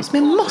kreation, som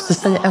jag måste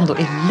säga ändå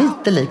är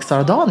lite lik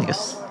Sara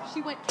Danius.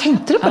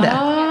 Tänkte du på det?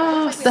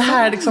 Det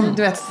här liksom,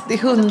 du vet, det är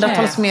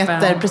hundratals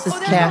meter, precis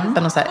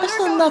käpen och så här. Jag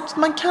kände att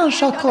man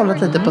kanske har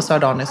kollat lite på Sara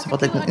Danius och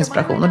fått lite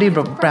inspiration. Och det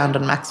är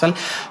Brandon Maxwell.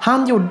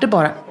 Han gjorde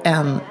bara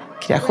en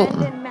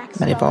kreation,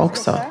 men det var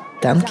också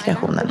den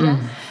kreationen.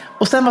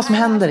 Och sen vad som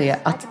händer är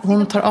att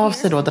hon tar av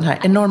sig då den här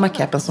enorma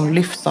capen som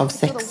lyfts av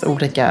 6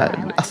 olika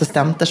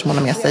assistenter som hon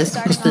har med sig,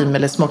 kostym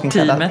eller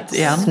smokingklädda,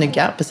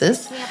 snygga,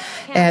 precis.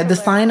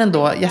 Designen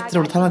då,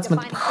 jätteroligt, han har liksom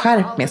ett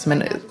skärp med som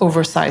en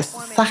oversized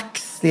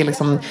sax. Det är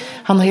liksom,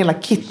 han har hela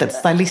kittet,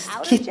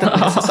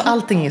 stylist-kittet, så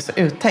allting är så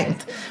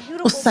uttänkt.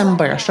 Och sen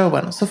börjar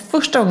showen. Så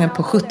första gången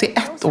på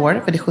 71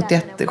 år, för det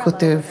är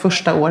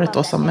 71 året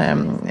då som,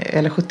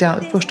 eller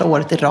 71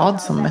 året i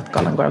rad som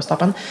Met-galan går av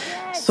stapeln,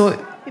 så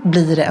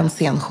blir det en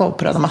scenshow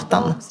på röda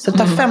mattan. Så det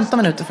tar 15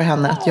 minuter för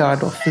henne att göra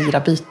då 4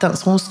 byten.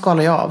 Så hon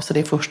skalar ju av. Så det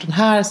är först den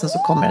här, sen så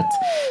kommer ett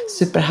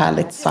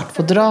superhärligt svart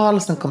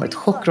fodral, sen kommer ett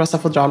chockrosa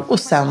fodral och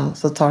sen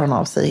så tar hon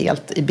av sig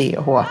helt i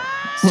BH,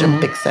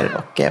 strumpbyxor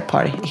och ett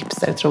par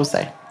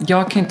hipster-trosor.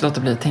 Jag kan inte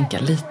låta bli att tänka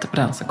lite på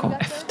den som kom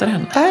efter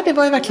henne. Nej, det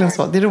var ju verkligen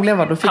så. Det roliga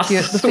var, då fick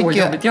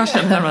jobbigt. Jag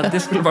kände att det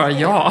skulle vara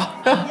jag.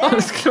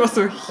 Det skulle vara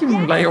så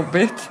himla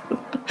jobbigt.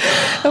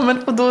 Ja,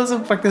 men och då så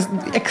faktiskt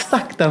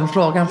exakt den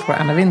frågan för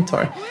Anna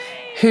Wintour.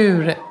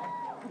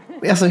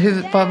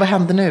 Vad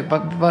händer nu?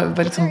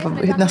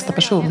 Vad nästa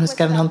person, hur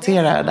ska den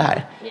hantera det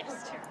här?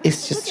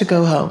 It's just to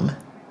go home.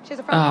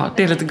 Ja,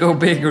 det är lite go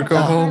big or go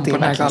home på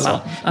den här galan.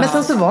 Men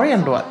sen så var det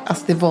ändå,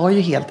 alltså det var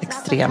ju helt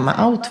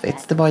extrema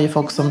outfits. Det var ju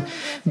folk som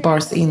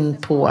bars in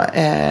på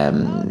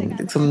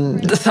liksom,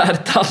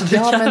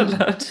 desserttallrikar. Ja,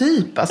 men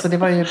typ. Alltså det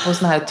var ju på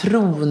såna här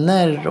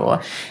troner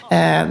och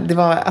det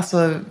var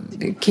alltså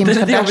Kim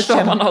Kardashian. Det är jobbigt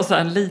om man har så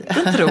här en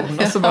liten tron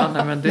och så bara,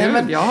 nej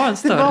men jag har en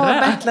större. Det var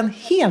verkligen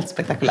helt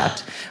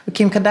spektakulärt. Och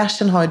Kim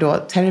Kardashian har ju då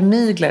Terry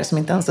Mugler, som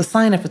inte ens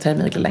designar för Terry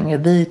Mugler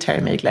längre, The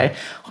Terry Mugler,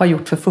 har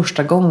gjort för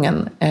första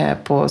gången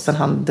sen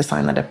han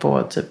designade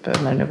på typ,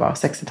 när det nu var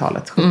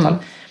 60-talet, 70-talet.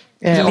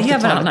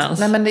 Lever han ens?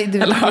 Nej, men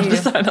eller har han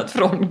designat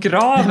från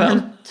graven?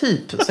 Men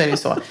typ så är det ju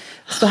så.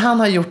 Så han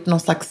har gjort någon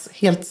slags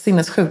helt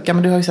sinnessjuka,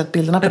 men du har ju sett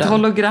bilderna på ett den.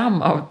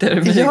 hologram av Terry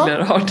Mugler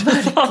har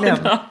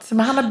designat.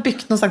 Men han har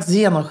byggt någon slags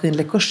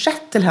genomskinlig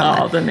korsett till henne.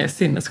 Ja, den är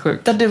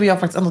sinnessjuk. Där du och jag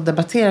faktiskt ändå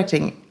debatterar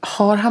kring,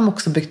 har han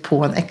också byggt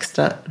på en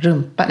extra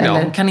rumpa? Ja,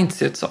 eller? Hon kan inte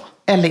se ut så.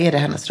 Eller är det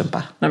hennes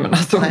rumpa? Nej, men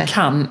alltså hon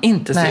kan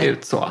inte se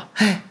ut så.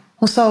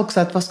 Hon sa också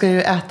att vad ska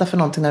du äta för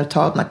någonting när du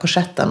tar den här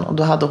korsetten? Och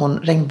då hade hon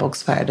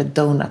regnbågsfärgade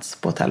donuts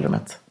på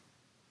hotellrummet.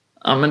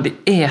 Ja, men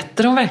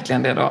äter hon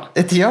verkligen det då?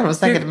 Det gör hon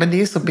säkert, men det är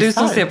ju så bisarrt. Du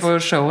som ser på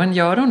showen,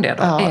 gör hon det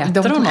då? Ja,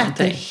 äter hon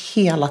någonting? Äter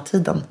hela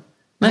tiden.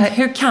 Men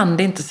hur kan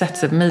det inte sätta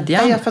sig på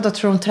midjan? Jag för att jag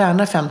tror de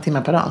tränar 5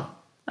 timmar per dag.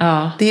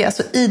 Ja. Det är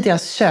alltså i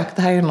deras kök,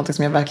 det här är något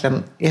som jag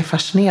verkligen är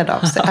fascinerad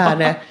av. Så är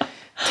det,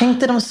 tänk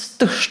dig de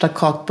största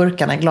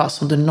kakburkarna i glas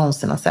som du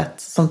någonsin har sett.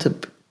 Som typ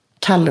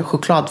Kalle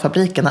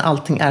chokladfabriken, när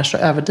allting är så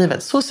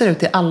överdrivet. Så ser det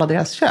ut i alla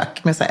deras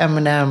kök. Med så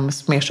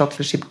M&M's, med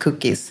chocolate chip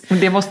cookies. Men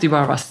det måste ju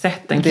bara vara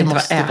sett. Den kan inte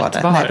vara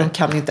ätbar. Nej, de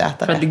kan ju inte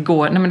äta för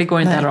det. Men det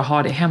går inte heller att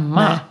ha det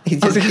hemma. Nej,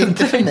 det är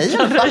inte för mig i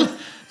alla fall.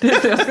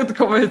 Jag ska inte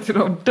komma ut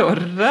genom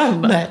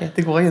dörren. Nej,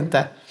 det går ju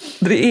inte.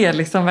 Det är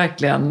liksom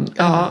verkligen...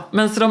 Ja.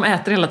 Men så de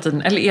äter hela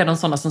tiden? Eller är de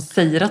sådana som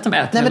säger att de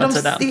äter hela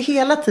tiden?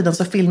 Hela tiden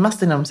så filmas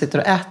det när de sitter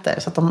och äter.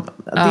 Så att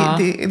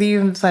det är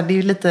ju så här, det är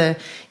ju lite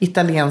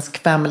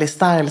italiensk family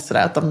style. Så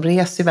där, att de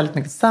reser ju väldigt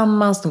mycket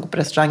tillsammans. De går på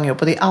restauranger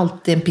och det är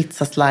alltid en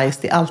pizzaslice.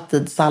 Det är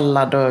alltid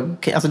sallad.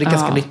 Och, alltså det är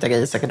ganska nyttiga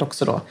grejer säkert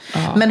också då.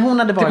 Men hon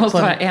hade varit det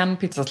måste vara en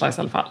pizzaslice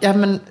i alla fall. Ja,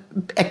 men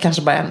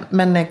kanske bara en.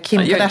 Men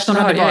Kim Kardashian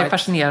hade varit... Jag är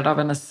fascinerad av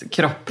hennes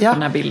kropp på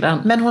den här bilden.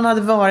 Men hon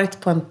hade varit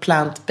på en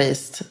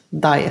plant-based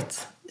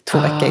diet 2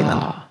 veckor innan.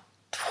 2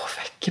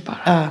 veckor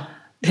bara.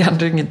 Det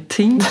händer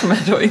ingenting med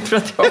då, inte för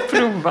att jag har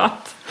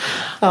provat.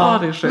 Ja,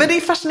 det är sjukt. Men det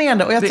är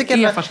fascinerande. Och jag tycker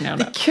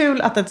det är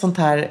kul att ett sånt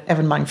här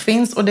evenemang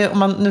finns. Och om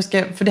man nu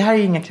ska, för det här är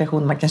ju inga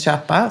kreationer man kan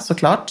köpa,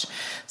 såklart.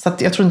 Så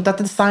att jag tror inte att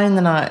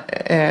designerna...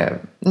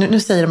 Nu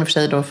säger de i och för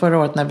sig då, förra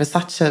året när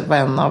Versace var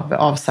en av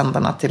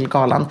avsändarna till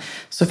galan,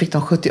 så fick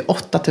de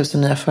 78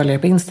 000 nya följare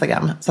på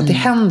Instagram. Så att det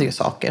händer ju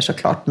saker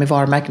såklart med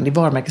varumärken. Det är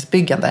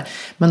varumärkesbyggande.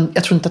 Men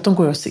jag tror inte att de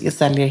går och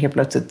säljer helt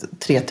plötsligt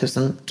 3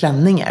 000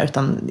 klänningar.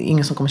 Utan det är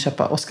ingen som kommer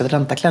köpa Oscar de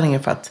Renta-klänningar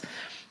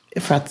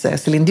för att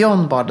Céline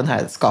Dion var den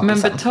här skapelsen.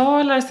 Men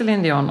betalar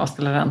Céline Dion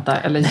Oscar de Renta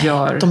eller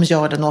gör... Nej, de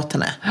gör den åt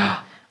henne.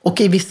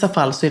 Och i vissa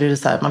fall så är det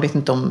så här, man vet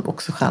inte om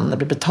också stjärnor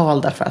blir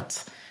betalda för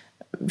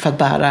att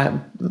bära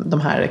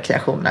de här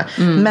kreationerna.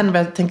 Men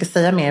vad jag tänker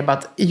säga mer är bara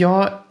att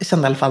jag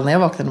kände i alla fall när jag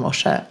vaknade i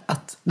morse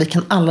att vi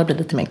kan alla bli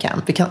lite mer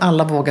camp. Vi kan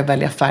alla våga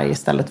välja färg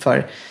istället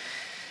för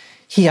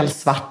helt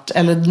svart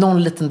eller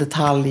någon liten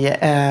detalj.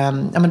 Ja,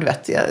 men du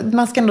vet,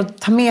 man ska ändå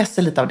ta med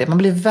sig lite av det. Man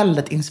blir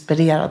väldigt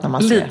inspirerad när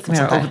man ser lite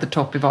mer over the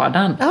top i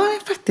vardagen. Ja,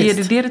 faktiskt.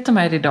 Är det du tar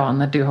med dig idag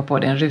när du har på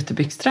dig en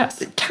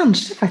rutebyxdress?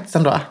 Kanske faktiskt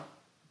ändå.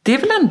 Det är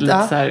väl ändå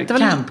lite så här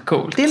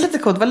camp-coolt. Det är lite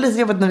coolt. Det var lite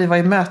jobbigt när vi var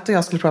i möte och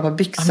jag skulle prova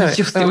byxor. Ja, men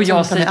just det, och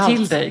jag säger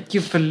till dig,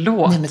 gud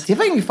förlåt. Nej, men det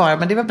var ingen fara,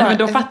 men det var bara... Nej,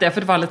 men då fattade jag,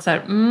 för det var lite så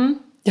här,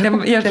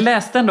 jag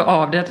läste ändå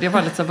av det. Jag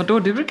var lite så här, vadå,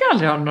 du brukar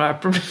aldrig ha några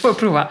problem att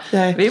prova.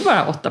 Nej. Vi är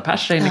bara 8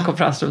 personer inne i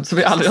konferensrummet så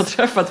vi aldrig har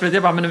träffat. För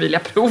jag bara, men nu vill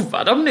jag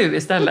prova dem nu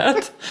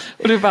istället.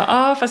 Och du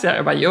bara, fast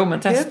jag bara, jo men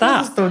testa. Det är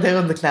så stod det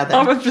underkläder.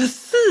 Ja men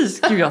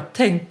precis, gud jag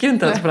tänker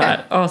inte ens på det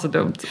här. Så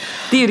dumt.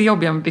 Det är det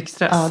jobbiga med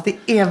byxstress. Ja,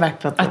 det är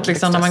verkligen att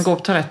liksom när man går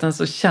på toaletten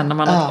så känner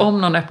man att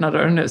om någon öppnar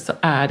dörren nu så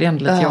är det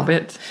ändå lite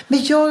jobbigt.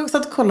 Men jag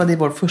satt och kollade i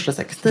vår första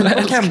sexstil. Jag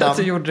älskar att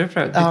du gjorde det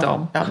förut, bytte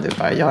om. Ja, det är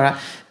bara att göra.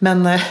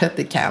 Men det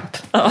är camp.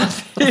 Ja,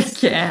 det är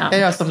camp.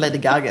 Jag gör som Lady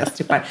Gaga, jag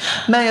strippar.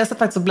 Men jag satt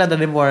faktiskt och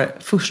bläddrade i vår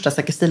första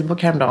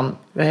sexstilbok häromdagen.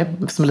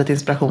 Som lite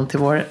inspiration till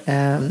vår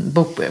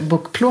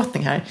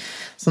bokplåtning här.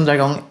 Som drar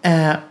igång.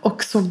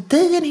 Och såg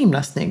dig en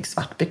himla snygg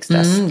svart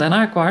byxdress. Den har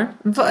jag kvar.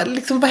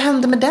 Vad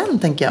hände med den,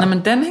 tänker jag? Nej,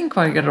 men den hänger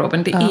kvar i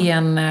garderoben. Det är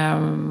en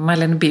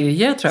Marlene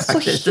Birger, tror jag så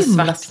faktiskt. Så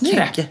himla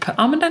svart krepp.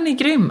 Ja, men den är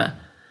grym.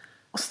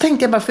 Och så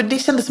tänkte jag bara, för det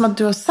kändes som att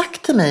du har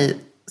sagt till mig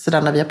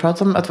sådär när vi har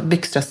pratat om att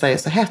byxdressar är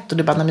så hett. Och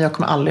du bara, nej men jag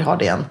kommer aldrig ha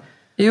det igen.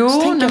 Jo,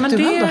 så tänker jag men att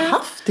du har ändå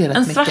haft det rätt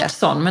en mycket. svart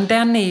sån, men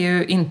den är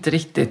ju inte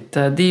riktigt,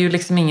 det är ju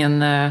liksom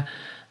ingen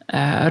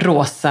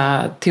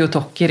rosa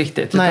teotocki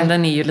riktigt. Utan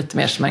den är ju lite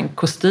mer som en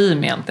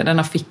kostym egentligen. Den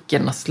har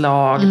fickorna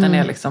slag, den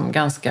är liksom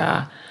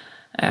ganska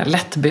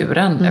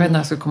lättburen. Jag vet inte när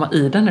jag ska komma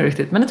i den nu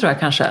riktigt, men det tror jag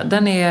kanske.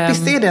 Den är...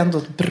 Visst är det ändå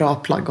ett bra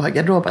plagg att ha i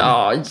garderoben?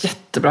 Ja,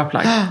 jättebra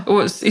plagg.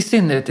 Och i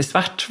synnerhet i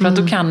svart. För att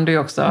då kan du ju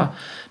också...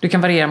 Du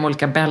kan variera med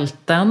olika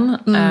bälten.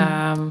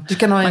 Du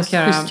kan ha en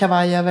schysst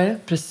kavaj över.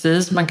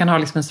 Precis, man kan ha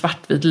liksom en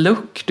svartvit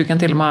look. Du kan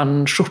till och med ha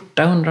en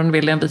skjorta under om du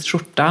vill, en vit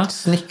skjorta.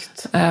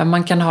 Snyggt.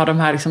 Man kan ha de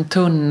här liksom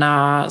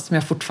tunna, som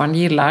jag fortfarande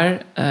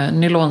gillar,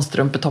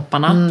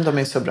 nylonstrumpetopparna. De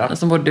är så bra.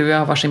 Som både du och jag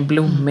har varsin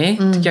blommig.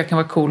 Tycker jag kan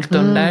vara coolt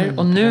under.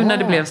 Och nu när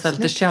det blev så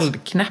lite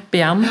köldknäpp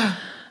igen.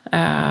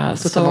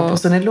 Så tar man på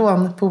sig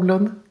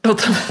nylonpolon. Då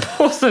tar man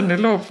på sig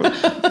nylonpolon.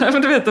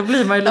 Men du vet, då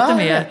blir man ju lite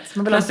mer...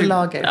 Man vill ha ett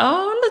lager. Ja,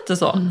 lite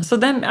så. Så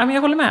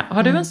jag håller med.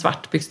 Har du en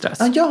svart byxdress?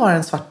 Ja, jag har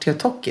en svart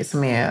teotocki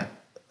som är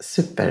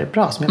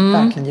superbra, som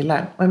jag verkligen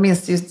gillar. Och jag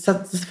minns just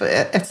att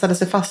etsade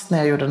sig fast när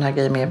jag gjorde den här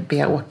grejen med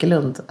Bea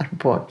Åkerlund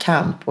på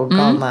camp och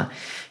galna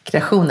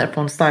kreationer.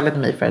 Hon stylade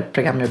mig för ett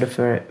program jag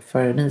gjorde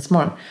för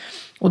Nyhetsmorgon.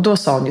 Och då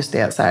sa hon just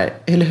det, så här,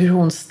 eller hur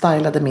hon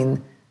stylade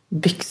min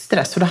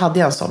byxdress. För då hade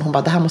jag en sån. Hon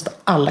bara, det här måste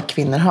alla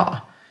kvinnor ha.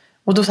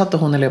 Och då satte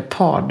hon en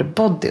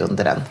leopardbody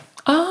under den.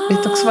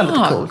 Det också var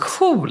lite coolt.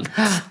 Coolt.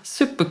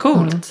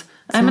 Supercoolt.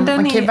 Nej, men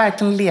man kan ju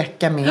verkligen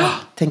leka med,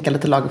 tänka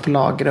lite lager på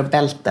lager och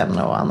bälten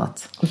och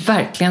annat.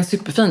 Verkligen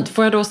superfint.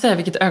 Får jag då säga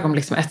vilket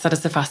ögonblick som etsade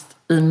sig fast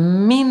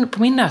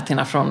på min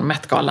näthinna från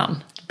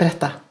Met-galan?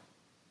 Berätta.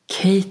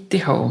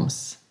 Katie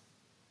Holmes.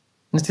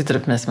 Nu tittar du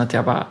på mig som att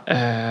jag bara...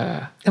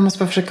 Jag måste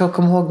bara försöka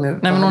komma ihåg nu.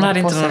 Nej, men hon hade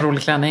inte någon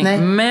rolig klänning. Nej.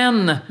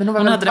 Men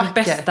hon hade den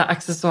vacker. bästa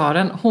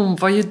accessoaren. Hon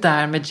var ju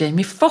där med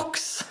Jamie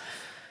Foxx.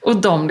 Och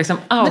de liksom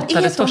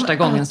outades första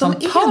gången som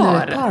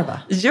par. Va?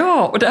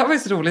 Ja, och det här var ju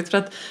så roligt för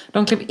att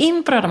de klev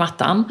in på röda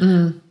mattan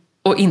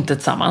och inte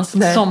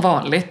tillsammans, som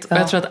vanligt. Och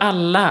jag tror att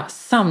alla,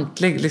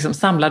 liksom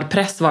samlad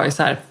press var ju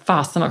så här,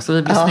 fasen också,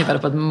 vi blev snivade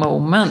på ett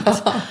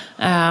moment.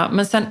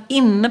 Men sen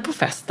inne på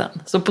festen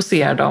så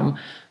poserar de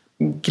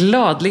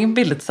gladligen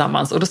bilder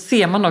tillsammans. Och då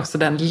ser man också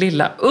den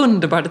lilla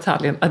underbara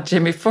detaljen att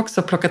Jamie Foxx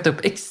har plockat upp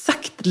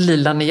exakt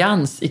lila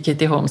nyans i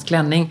Katie Holmes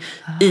klänning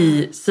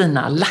i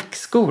sina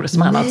lackskor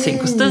som han har sin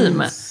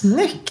kostym.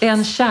 Snyggt.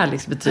 En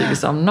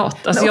kärleksbetygelse om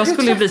något. Alltså jag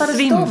skulle bli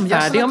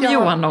svimfärdig om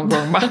Johan någon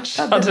gång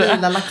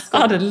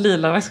hade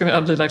lila lackskor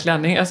och lila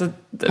klänning. Alltså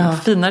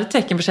finare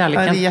tecken på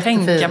kärlek kan jag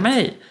tänka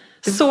mig.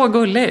 Så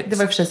gulligt. Det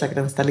var i och för sig säkert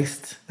en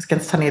stylist. Jag ska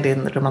inte ta ner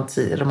din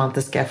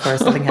romantiska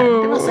föreställning här.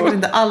 Det var säkert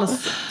inte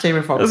alls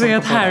Jamie Foxx. Jag ser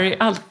att Harry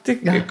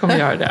alltid kommer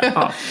göra det.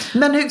 Ja.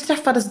 Men hur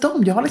träffades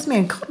de? Jag har liksom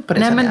ingen koll på det.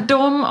 Nej, men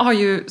de har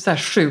ju så här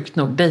sjukt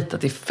nog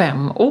dejtat i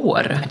 5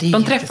 år.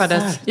 De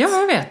träffades,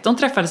 jag vet. De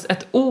träffades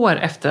 1 år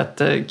efter att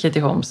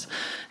Katie Holmes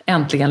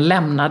äntligen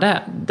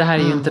lämnade. Det här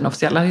är ju inte den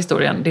officiella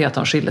historien. Det är att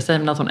hon skilde sig,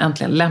 men att hon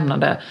äntligen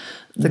lämnade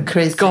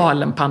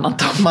galenpannan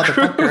Tom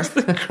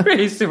Cruise. The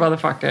crazy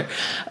motherfucker.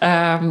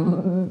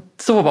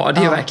 Så var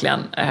det ju verkligen.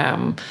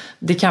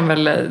 Det kan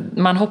väl,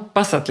 man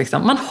hoppas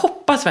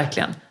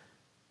verkligen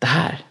det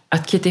här.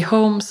 Att Katie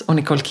Holmes och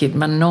Nicole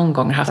Kidman någon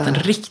gång har haft en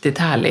riktigt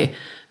härlig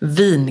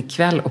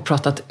vinkväll och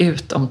pratat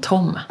ut om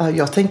Tom.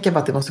 Jag tänker bara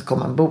att det måste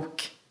komma en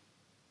bok.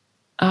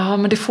 Ja,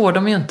 men det får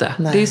de ju inte.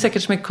 Nej. Det är ju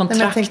säkert som ett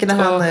kontrakt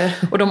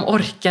och de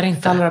orkar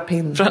inte.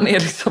 För han är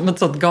liksom ett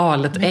sånt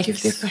galet ex. Gud,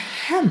 det är så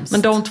hemskt.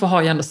 Men de två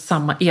har ju ändå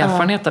samma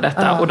erfarenhet av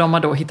detta. Och de har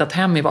då hittat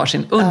hem i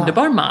varsin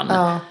underbar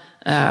man.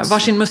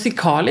 Varsin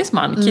musikalisk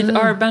man.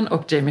 Keith Urban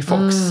och Jamie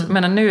Foxx.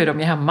 Men nu är de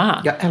ju hemma.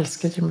 Jag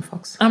älskar Jamie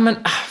Foxx. Ja, men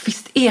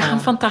visst är han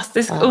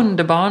fantastisk.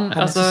 Underbarn.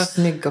 Han är så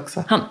snygg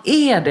också. Han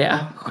är det.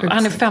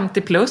 Han är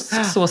 50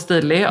 plus. Så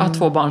stilig. Och har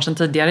 2 barn sedan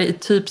tidigare. I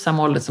typ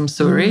samma ålder som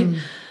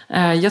Suri.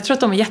 Jag tror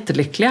att de är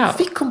jättelyckliga.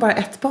 Fick hon bara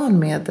 1 barn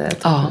med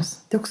Tom Cruise?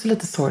 Det är också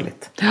lite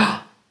sorgligt.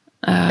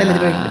 Eller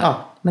det var,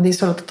 men det är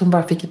sorgligt att hon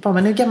bara fick 1 barn.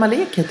 Men hur gammal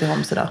är Katie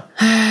Holmes idag?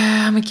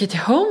 Men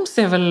Katie Holmes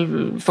är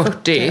väl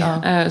 40.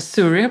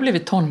 Suri har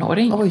blivit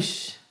tonåring. Oj.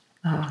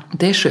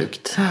 Det är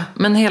sjukt.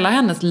 Men hela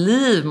hennes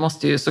liv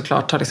måste ju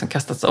såklart ha liksom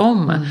kastats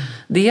om.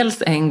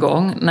 Dels en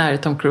gång när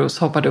Tom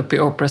Cruise hoppade upp i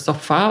Oprahs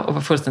soffa och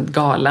var fullständigt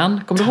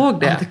galen. Kommer du ihåg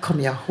det? Ja, det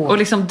kommer jag ihåg. Och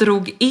liksom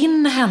drog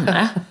in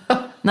henne.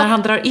 När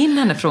han drar in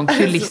henne från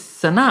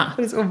kulisserna.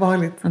 Det är så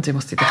obehagligt. Vi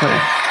måste titta på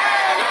det.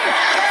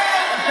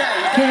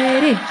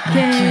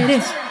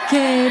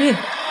 Katie.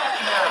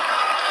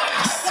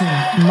 Så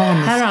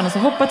maniskt. Här har han alltså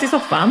hoppat i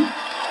soffan.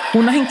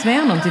 Hon har hängt med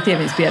honom till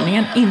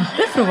tv-inspelningen.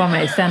 Inte för att vara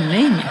med i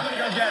sändning.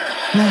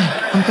 Nej,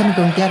 I'm gonna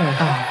go and get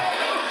her.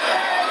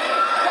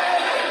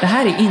 Det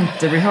här är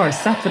inte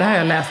rehearsat, för det här har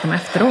jag läst om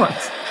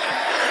efteråt.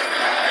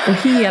 Och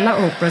hela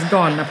Oprahs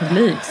galna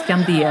publik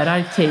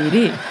skanderar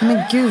Katie.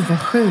 Men gud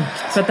vad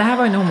sjukt. Så att det här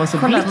var ju när hon var så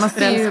blixtförälskad. Man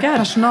ser ju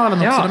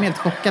personalen också, de är helt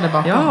chockade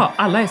bakom. Ja,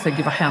 alla är så,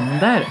 gud vad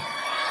händer?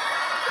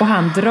 Och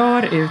han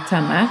drar ut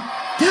henne.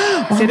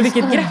 Ser du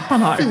vilket grepp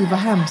han har? Fy vad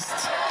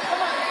hemskt.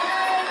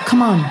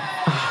 Come on.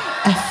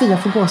 Fy,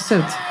 jag får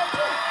gåshud.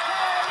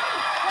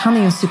 Han är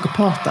ju en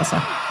psykopat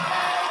alltså.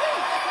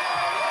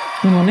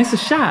 Men hon är så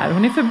kär,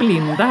 hon är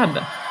förblindad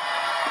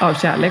av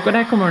kärlek. Och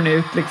där kommer hon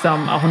ut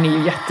liksom, hon är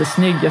ju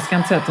jättesnygg. Jag ska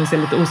inte säga att hon ser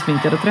lite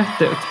osminkad och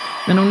trött ut.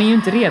 Men hon är ju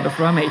inte redo för att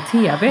vara med i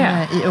tv.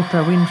 Nej, i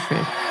Oprah Winfrey.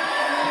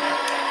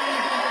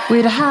 Och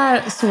är det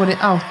här så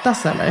det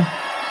outas eller?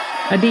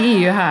 Ja, det är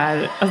ju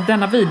här, alltså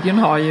denna videon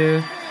har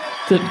ju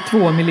typ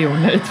 2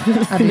 miljoner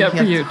visningar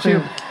på YouTube.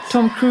 Sjukt.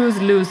 Tom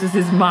Cruise loses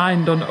his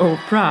mind on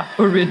Oprah.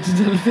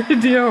 Original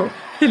video.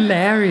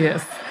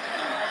 Hilarious.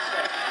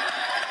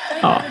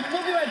 Ja.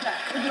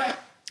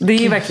 Det är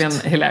ju verkligen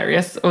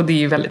hilarious och det är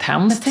ju väldigt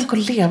hemskt. Men tänk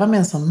att leva med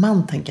en sån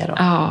man, tänker jag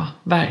då. Ja,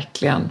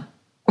 verkligen.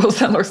 Och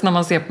sen också när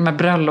man ser på de här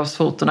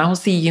bröllopsfotorna, hon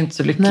ser ju inte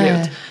så lycklig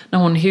ut. När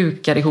hon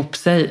hukar ihop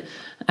sig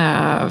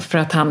för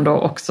att han då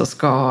också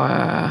ska...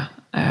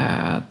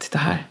 titta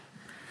här.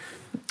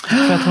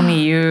 För att hon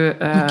är ju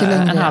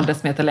en halv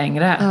decimeter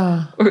längre.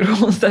 Och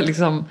hon så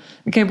liksom,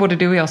 det kan ju både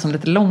du och jag som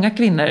lite långa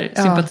kvinnor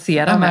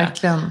sympatisera med.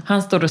 Verkligen.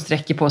 Han står och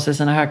sträcker på sig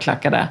sina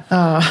högklackade.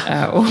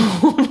 Och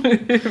hon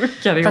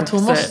hukar ihop För att hon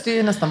sig. måste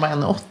ju nästan vara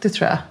 1,80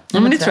 tror jag. Ja,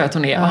 men det tror jag att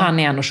hon är. Och han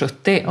är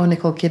 1,70. Och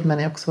Nicole Kidman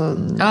är också...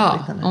 Ja,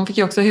 hon fick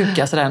ju också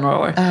huka sådär några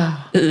år.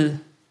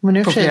 Men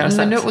nu, på flera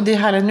sätt. nu, och det är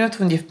härligt nu att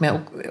hon är gift med,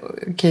 och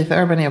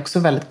Keith Urban är också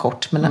väldigt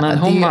kort. Men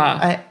hon det var...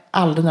 är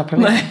aldrig några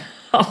problem. Nej.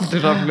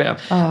 Aldrig några problem.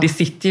 Det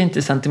sitter ju inte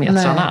i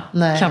centimetrarna.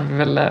 Nej. Kan vi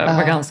väl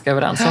vara ganska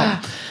överens om.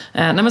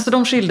 Nej, men så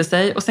de skilde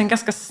sig. Och sen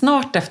ganska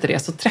snart efter det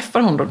så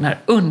träffar hon då den här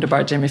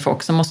underbara Jamie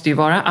Foxx. Som måste ju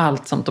vara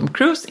allt som Tom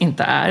Cruise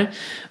inte är.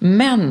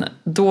 Men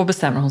då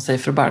bestämmer hon sig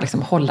för att bara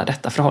liksom hålla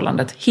detta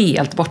förhållandet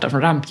helt borta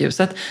från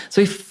rampljuset.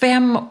 Så i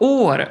 5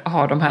 år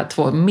har de här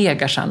 2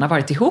 megastjärnorna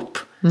varit ihop.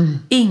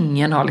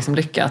 Ingen har liksom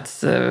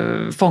lyckats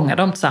fånga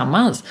dem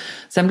tillsammans.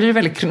 Sen blir det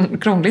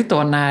väldigt krångligt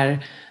då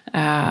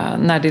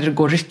när det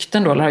går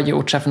rykten då, eller har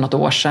gjorts för något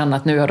år sedan,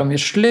 att nu har de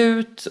gjort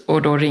slut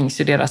och då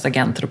rings ju deras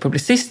agenter och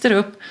publicister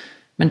upp.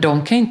 Men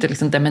de kan ju inte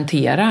liksom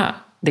dementera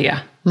det.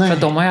 Nej. För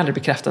att de har ju aldrig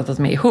bekräftat att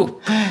de är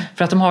ihop.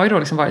 För att de har ju då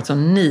liksom varit så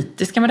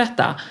nitiska med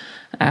detta.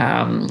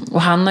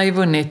 Och han har ju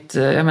vunnit,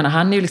 jag menar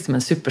han är ju liksom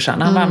en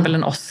superstjärna. Han vann väl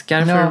en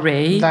Oscar för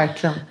Ray.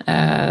 Verkligen.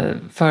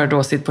 För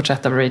då sitt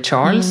porträtt av Ray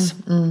Charles.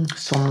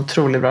 Sån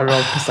otroligt bra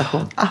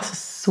rollprestation. Alltså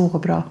så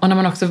bra. Och när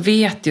man också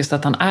vet just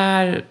att han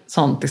är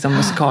sånt liksom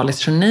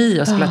musikaliskt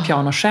geni och spelat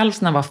piano själv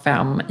när han var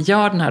 5,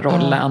 gör den här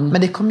rollen.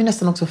 Men det kom ju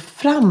nästan också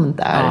fram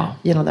där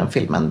genom den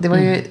filmen. Det var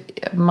ju,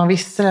 man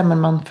visste det men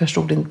man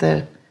förstod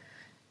inte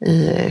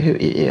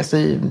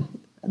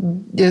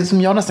det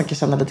som jag nästan kan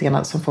känna lite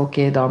grann som folk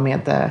är idag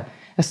med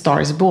A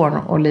Star Is Born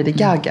och Lady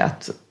Gaga.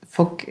 Att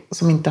folk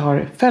som inte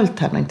har följt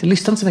henne, inte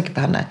lyssnat så mycket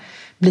på henne,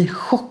 blir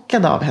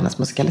chockade av hennes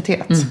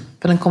musikalitet.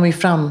 För den kommer ju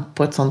fram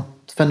på ett sånt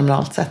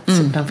fenomenalt sätt.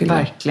 Den filmen.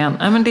 Verkligen.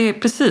 Ja, men det är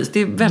precis, det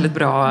är väldigt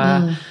bra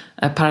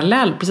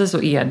parallell. Precis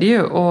så är det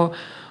ju.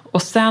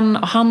 Och sen,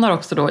 han har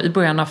också då, i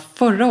början av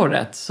förra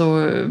året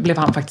så blev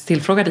han faktiskt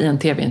tillfrågad i en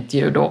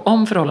tv-intervju då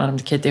om förhållanden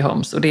till Katie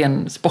Holmes. Och det är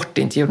en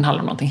sportintervju, den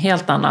handlar om någonting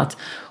helt annat.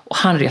 Och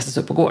han reser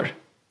sig upp och går.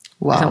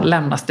 Wow. Liksom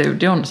lämnar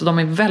studion. Så de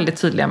är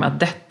väldigt tydliga med att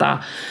detta,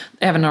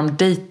 även när de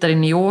dejtar i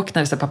New York,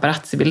 när det är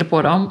paparazzi-bilder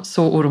på dem,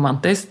 så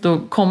oromantiskt, då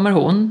kommer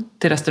hon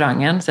till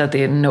restaurangen, säger att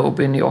det är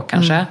Nobu i New York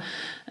kanske.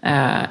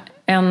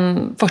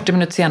 40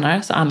 minuter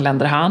senare så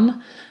anländer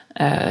han.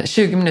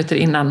 20 minuter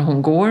innan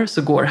hon går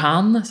så går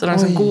han. Så de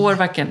liksom går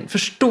verkligen,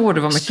 förstår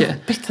du vad mycket...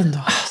 Jobbigt ändå.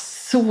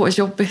 Så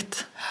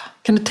jobbigt.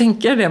 Kan du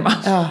tänka dig det, man?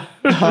 Ja.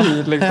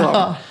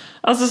 Liksom.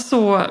 Alltså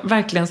så,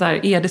 verkligen så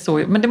här, är det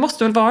så? Men det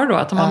måste väl vara då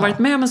att om man varit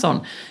med om en sån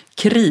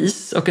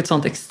kris och ett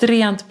sånt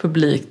extremt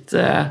publikt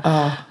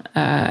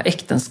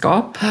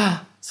äktenskap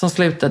som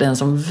slutade i en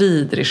sån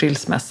vidrig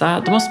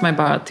skilsmässa, då måste man ju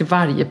bara till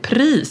varje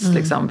pris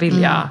liksom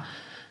vilja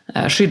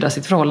skydda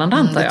sitt förhållande,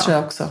 antar jag. Det tror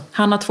jag också.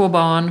 Han har 2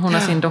 barn, hon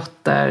har sin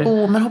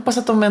dotter. Men hoppas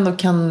att de ändå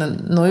kan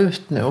nå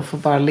ut nu och få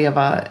bara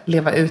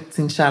leva ut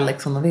sin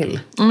kärlek som de vill.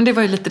 Men det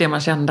var ju lite det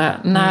man kände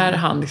när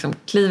han liksom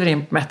kliver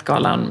in på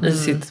Met-galan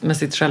med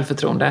sitt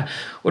självförtroende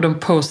och de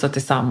postar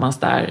tillsammans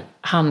där,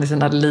 han i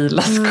sina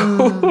lila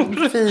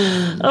skor.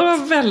 Fint. Det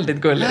var väldigt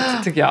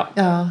gulligt, tycker jag.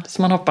 Ja.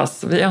 Så man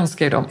hoppas, vi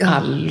önskar ju dem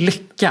all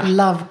lycka.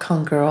 Love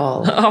conquer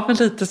all. Ja, men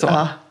lite så.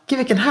 Ja. Gud,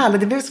 vilken härlig.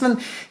 Det blir som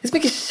det är så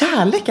mycket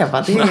kärlek,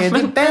 va? Det är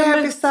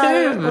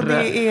bebisar och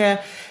det är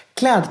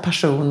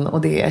klädpassion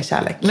och det är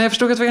kärlek. Men jag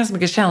förstod att det var ganska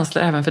mycket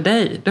känslor även för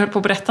dig. Du höll på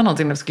att berätta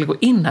någonting när vi skulle gå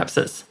in här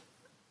precis.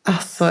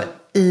 Alltså,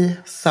 i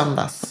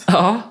söndags.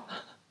 Ja,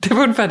 det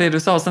var ungefär det du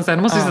sa.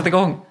 Sen måste vi sätta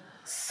igång.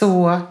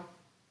 Så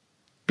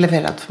blev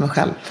jag rädd för mig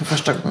själv för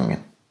första gången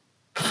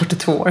på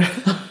 42 år.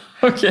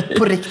 Okej.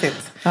 På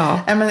riktigt. Ja.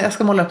 Men jag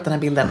ska måla upp den här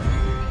bilden.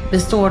 Vi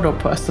står då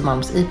på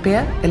Östermalms IP.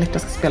 Elektra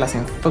ska spela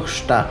sin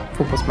första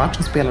fotbollsmatch.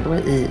 Hon spelar då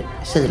i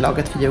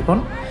tjejlaget för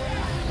Djurgården.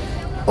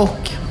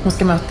 Och hon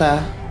ska möta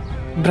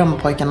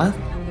Brommapojkarna,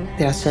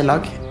 deras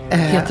tjejlag. De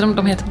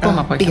heter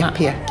Brommapojkarna?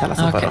 BP kallas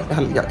de för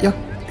dem.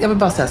 Jag vill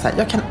bara säga så här,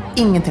 jag kan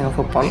ingenting om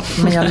fotboll.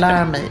 Men jag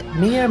lär mig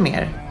mer och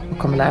mer. Och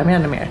kommer lära mig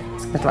ännu mer.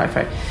 Jag ska veta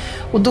varför.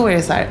 Och då är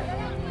det så här,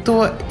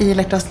 då i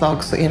Elektras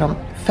lag så är de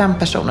 5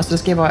 personer. Så det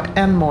ska vara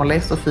en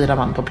målis och 4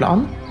 man på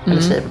plan.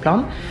 Eller tjejer på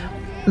plan.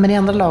 Men i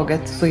andra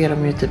laget så är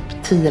de ju typ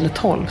 10 eller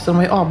 12. Så de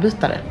är ju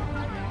avbytare.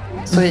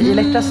 Så i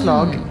Elektras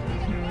lag,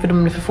 för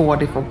de är för få,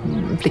 det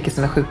är flickor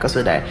som är sjuka och så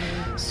vidare,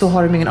 så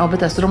har de ingen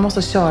avbytare. Så de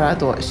måste köra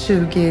då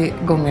 20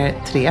 gånger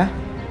 3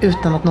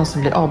 utan att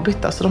någonsin blir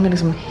avbytta. Så de är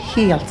liksom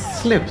helt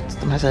slut,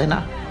 de här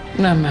tjejerna.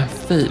 Nej men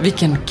fy,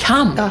 vilken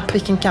kamp. Ja,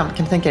 vilken kamp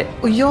kan du tänka dig.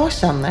 Och jag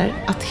känner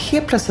att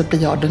helt plötsligt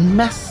blir jag den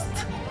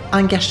mest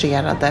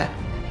engagerade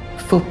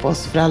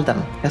fotbollsföräldern.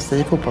 Jag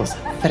säger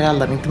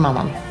fotbollsföräldern, inte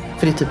mamman.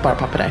 För det är typ bara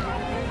pappa där.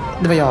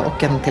 Det var jag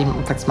och en till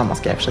faktiskt mamma,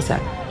 ska jag för sig säga.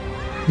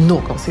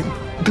 Någonsin.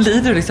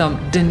 Blir du liksom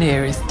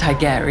Daenerys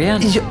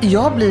Targaryen?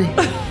 Jag blir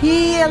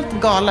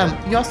helt galen.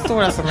 Jag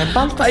står alltså med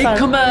Baltasar. I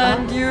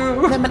command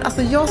you. Nej men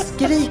alltså jag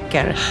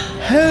skriker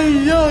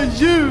Heja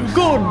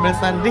Djurgården med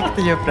sån här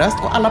riktig djup röst.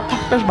 Och alla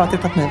papper som bara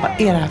tittar på mig.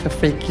 Vad är det här för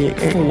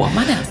freaky? Får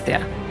man ens det?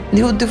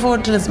 Jo,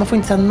 man får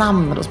inte säga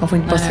namn då. Så man får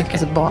inte bara skrika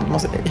sitt barn. Man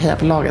måste heja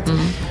på laget.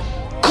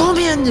 Kom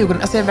igen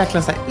Djurgården. Alltså jag är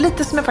verkligen så här,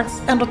 lite som jag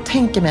faktiskt ändå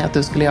tänker mig att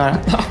du skulle göra.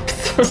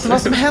 Så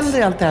vad som händer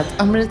är allt det här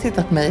att Amri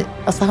tittar på mig.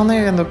 Alltså han har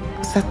ju ändå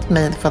sett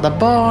mig föda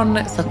barn,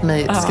 sett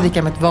mig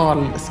skrika med ett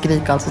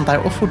valskrik och allt sånt där.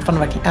 Och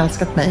fortfarande verkligen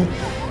älskat mig.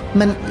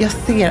 Men jag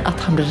ser att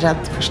han blir rädd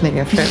för sin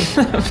egen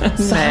fru.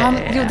 Så han,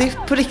 det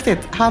är på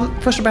riktigt.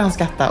 Först börjar han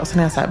skratta och sen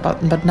är jag så här,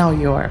 but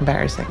now you are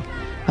embarrassing.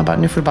 Han bara,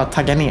 nu får du bara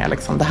tagga ner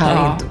liksom. Det här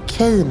är inte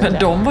okej med men det.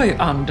 De var ju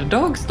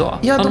underdogs då.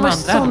 Ja, de var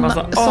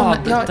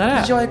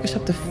såna. Jag gick och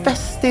köpte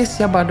Festis.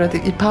 Jag bara,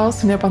 i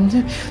pausen. Jag bara,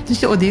 nu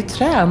och det är ju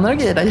tränare och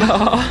grejer där.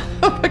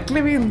 Jag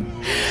klev in.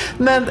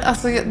 Men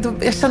alltså,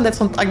 jag kände ett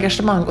sånt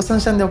engagemang. Och sen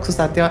kände jag också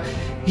så att jag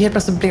helt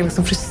plötsligt blev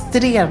liksom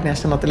frustrerad när jag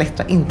kände att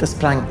Elektra inte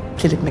sprang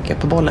tillräckligt mycket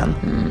på bollen.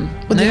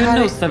 Och nu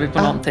nosar vi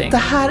på någonting. Det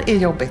här är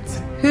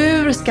jobbigt.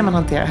 Hur ska man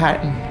hantera det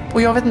här?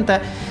 Och jag vet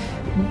inte.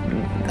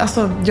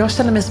 Alltså, jag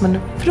känner mig som en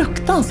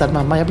fruktansvärd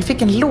mamma. Jag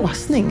fick en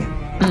låsning.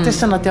 Att jag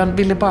kände att jag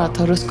ville bara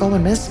ta och ruska om mig.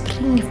 Men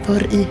spring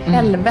för i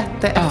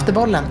helvete efter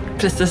bollen.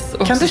 Precis.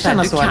 Och kan du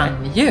känna så? Du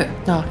kan ju.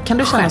 Ja, kan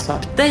du känna så?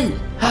 Skärp dig.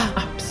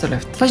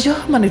 Absolut. Vad gör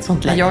man i ett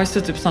sånt läge? Jag har ju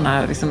suttit på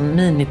sådana liksom,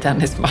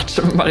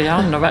 minitennismatcher med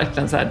Marianne och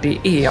verkligen så här,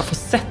 jag får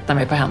sätta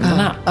mig på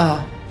händerna.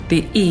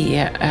 Det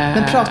är...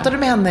 Men pratar du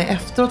med henne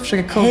efteråt och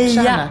försöker coacha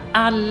henne? Heja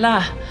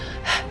alla!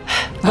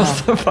 Och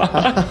så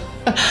bara...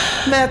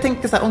 Men jag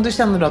tänker så här, om du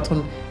känner då att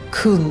hon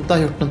kunde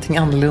ha gjort någonting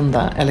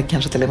annorlunda eller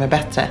kanske till och med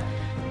bättre.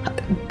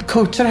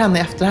 Coachar henne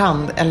i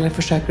efterhand eller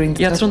försöker du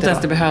inte? Jag tror inte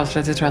ens det behövs för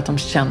att jag tror att de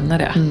känner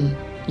det.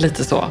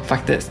 Lite så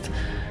faktiskt.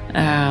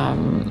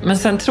 Men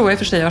sen tror jag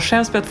för sig, jag har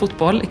själv spelat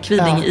fotboll i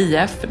Kviding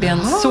IF. Det är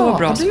en så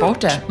bra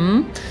sport.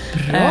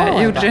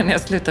 Jag gjorde det när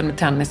jag slutade med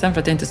tennisen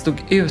för att jag inte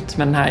stod ut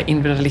med den här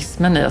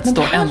individualismen i att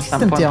stå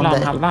ensam på en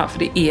planhalva. För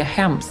det är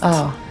hemskt.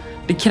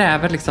 Det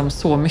kräver liksom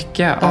så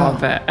mycket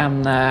av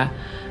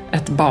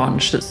ett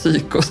barns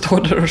psyk och stå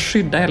där och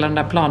skydda hela den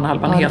där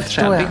planhalvan helt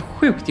själv. Det är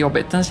sjukt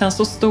jobbigt. Den känns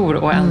så stor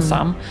och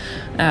ensam.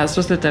 Så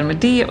då slutade jag med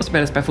det och så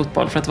började jag spela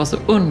fotboll för att det var så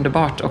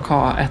underbart att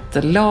ha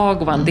ett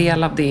lag och vara en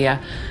del av det.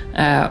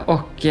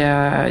 Och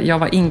jag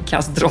var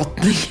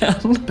inkastdrottningen.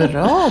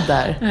 Bra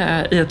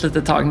där. I ett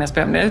litet tag när jag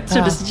spelade. Jag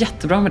trivdes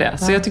jättebra med det.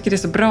 Så jag tycker det är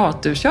så bra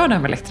att du kör det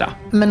här med Elektra.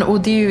 Men och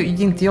det är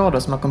ju inte jag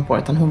då som har kommit på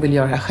det, utan hon vill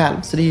göra det här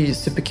själv. Så det är ju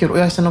superkul. Och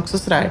jag känner också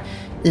sådär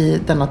i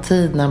denna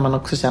tid när man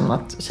också känner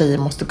att tjejer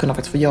måste kunna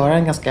faktiskt få göra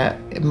en ganska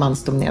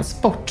mansdominerad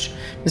sport.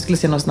 Vi skulle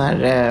se någon sån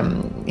här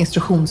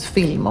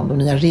instruktionsfilm om de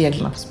nya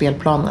reglerna på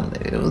spelplanen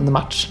under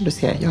match. Du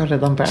ser, jag har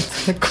redan börjat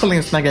kolla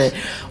in såna grejer.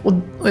 Och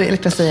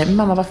Elektra säger,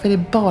 mamma, varför är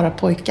det bara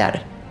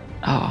pojkar?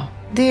 Ja.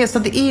 Så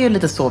det är ju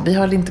lite så. Vi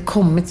har inte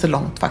kommit så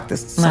långt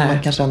faktiskt som man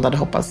kanske ändå hade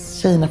hoppats.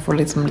 Tjejerna får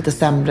liksom lite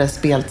sämre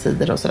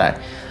speltider och sådär.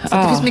 Så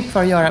det finns mycket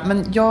för att göra.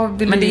 Men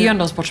det är ju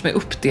ändå en sport som är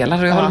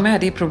uppdelad. Och jag håller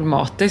med, det är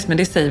problematiskt. Men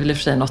det säger väl i och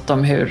för sig något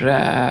om hur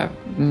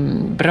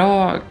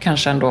bra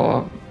kanske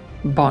ändå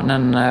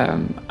barnen...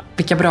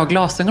 vilka bra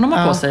glasögon de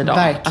har på sig idag.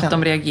 Verkligen. Att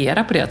de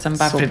reagerar på det. Sen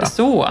varför är det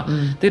så?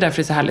 Det är därför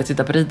det är så härligt att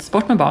titta på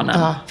ridsport med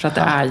barnen. För att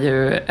det är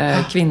ju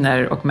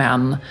kvinnor och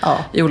män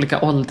i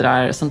olika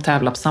åldrar som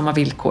tävlar på samma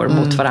villkor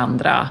mot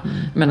varandra.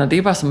 Men det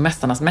är bara som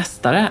mästarnas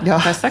mästare.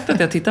 Har jag sagt att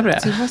jag tittar på det?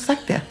 Du har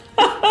sagt det.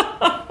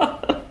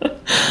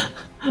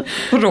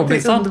 Och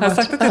Robinson, har jag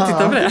sagt att jag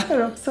tittar på det?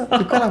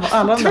 Du kollar på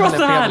alla. Det var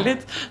så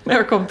härligt när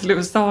jag kom till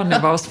USA när jag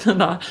var hos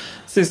mina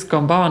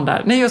syskonbarn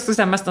där. När jag skulle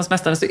säga mästarnas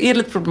mästare så är det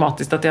lite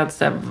problematiskt att jag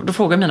säger, då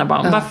frågar mina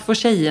barn, varför får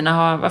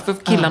tjejerna varför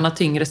får killarna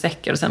tyngre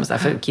säckar? Och sen så här,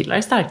 för killar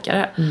är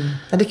starkare.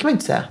 Ja, det kan man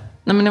inte säga.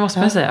 Nej, men det måste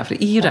man säga, för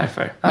det är ju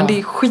därför. Men det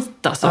är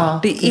skit alltså.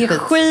 Det är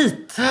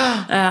skit.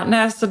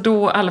 Nej, så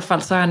då i alla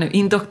fall så har jag nu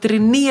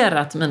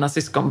indoktrinerat mina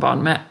syskonbarn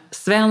med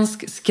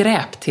svensk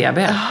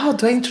skräp-tv. Jaha,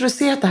 du har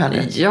introducerat det här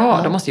nu. Ja,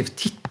 de måste ju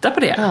titta på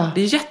det.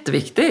 Det är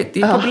jätteviktigt.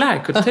 Det är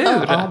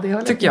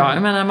populärkultur, tycker jag.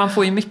 Jag menar, man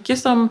får ju mycket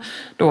som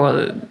då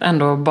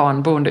ändå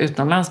barn boende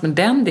utomlands. Men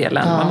den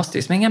delen, man måste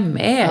ju smänga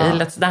med i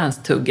Let's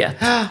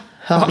Dance-tugget.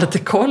 Ha lite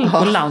koll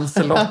på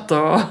Lancelot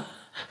och...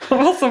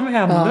 vad som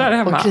händer där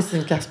hemma. Och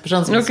Kristin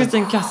Kaspersen som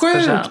är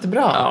sjukt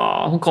bra.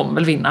 Ja, hon kommer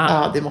väl vinna.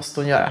 Ja, det måste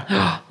hon göra.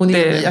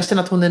 Jag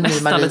känner att hon är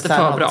ny Marie lite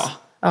för bra.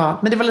 Ja,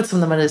 men det var lite som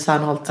när Marie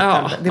Serneholt det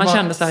man var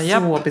kände så här,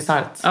 så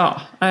bisarrt.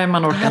 Ja, nej,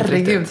 man orkar inte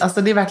riktigt.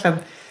 Alltså det är verkligen...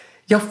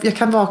 Jag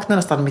kan vakna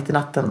nästan mitt i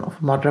natten och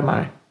få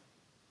mardrömmar.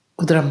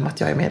 Och drömma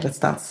att jag är med i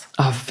Let's Dance.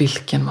 Ja,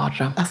 vilken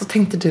mardröm. Alltså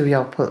tänkte du och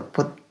jag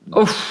på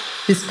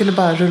vi skulle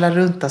bara rulla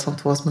runt där som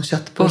två små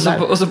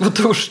köttbullar. Och så på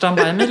torsdagen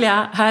bara,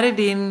 Emilia, här är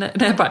din...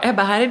 Nej, bara,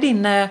 Ebba, här är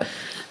din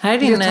här är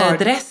din leotard.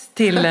 dress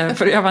till...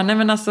 För jag bara, nej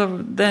men alltså,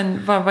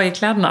 vad är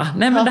kläderna?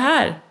 Nej men det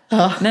här.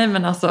 Ja. Nej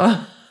men alltså...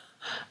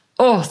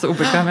 så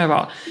obekväm jag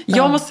var.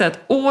 Jag måste säga att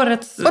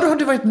årets... Vadå, har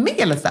du varit med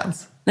Let's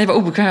Dance? Nej, vad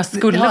obekväm jag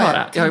skulle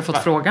vara. Jag har ju fått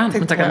frågan,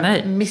 men tackar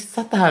nej.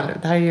 Missat det här nu.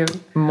 Det här är ju...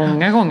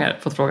 Många gånger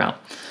fått frågan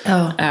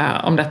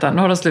om detta.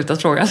 Nu har de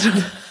slutat fråga.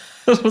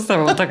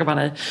 Så tackar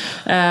man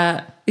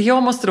nej.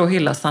 Jag måste då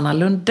hylla Sanna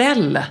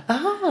Lundell.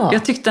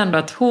 Jag tyckte ändå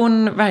att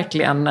hon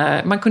verkligen...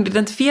 Man kunde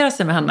identifiera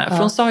sig med henne. För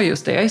hon sa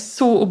just det. Jag är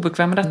så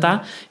obekväm med detta.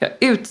 Jag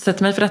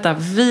utsätter mig för detta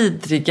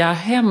vidriga,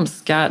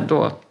 hemska...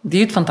 Då. Det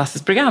är ju ett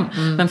fantastiskt program.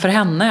 Men för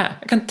henne,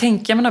 jag kan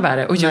tänka mig något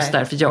värre. Och just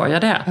därför gör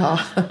jag det.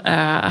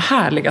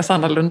 Härliga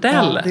Sanna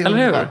Lundell.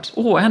 Eller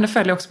hur? Henne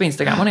följer jag också på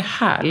Instagram. Hon är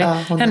härlig.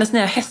 Hennes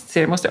nya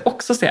hästserie måste jag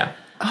också se.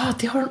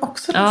 Det har hon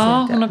också.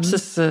 Ja, hon har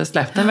precis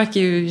släppt. Den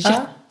verkar ju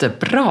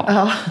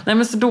jättebra. Nej,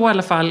 men så då i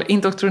alla fall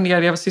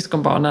indoktrinerade jag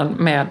syskonbarnen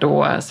med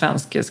då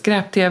svensk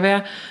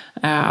skräp-tv.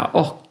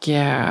 Och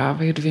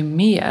vad gjorde vi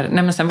mer?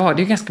 Nej, men sen var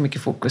det ju ganska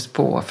mycket fokus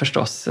på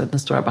förstås den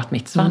stora bat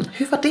mitzvan.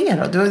 Hur var det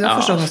då? Du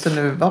förstår nog som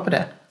du var på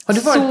det. Har du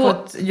varit på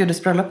ett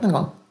judiskt bröllop någon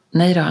gång?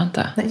 Nej, det har jag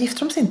inte. Nej,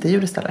 gifte de sig inte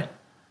judiskt eller?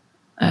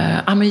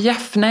 Men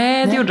Jeff,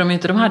 nej, det gjorde de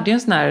inte. De hade ju en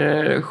sån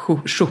här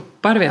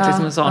shoppa, du vet,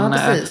 liksom en sån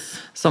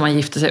som man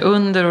gifte sig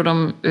under och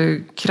de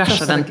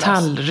kraschade en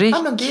tallrik.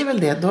 Ja, men det är väl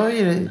det. Då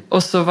är det...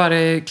 Och så var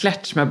det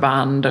klätsch med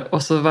band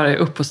och så var det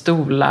upp på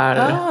stolar.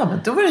 Ja, men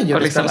då var det ju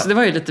liksom, så det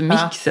var ju lite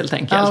mix helt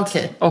enkelt.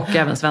 Okay. Och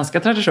även svenska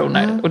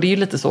traditioner. Och det är ju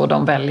lite så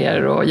de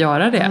väljer att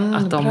göra det.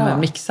 Att de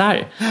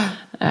mixar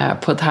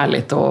på ett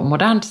härligt och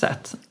modernt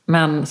sätt.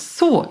 Men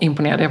så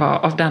imponerad jag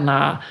var av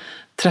denna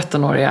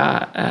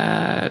 13-åriga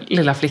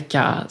lilla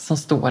flicka som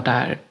står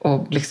där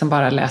och liksom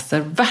bara läser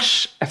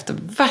vers efter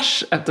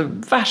vers efter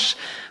vers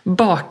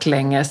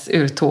baklänges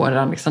ur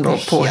tåran liksom då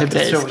på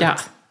hebreiska.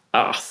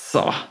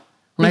 Alltså.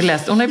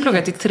 Hon har ju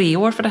pluggat i 3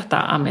 år för detta,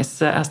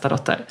 Amis äldsta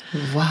dotter.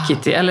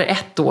 Kitty, eller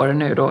 1 år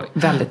nu då,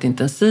 väldigt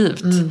intensivt.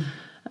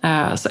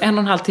 Så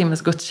 1,5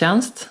 timmes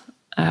gudstjänst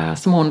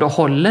som hon då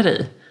håller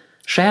i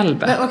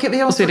själv.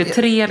 Och så är det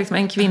 3, liksom,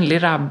 en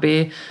kvinnlig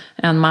rabbi,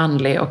 en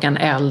manlig och en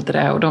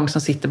äldre. Och de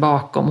som sitter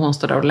bakom, hon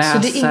står där och läser. Så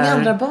det är inga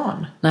andra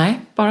barn? Nej,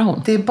 bara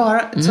hon. Det är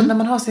bara, så när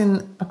man har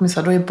sin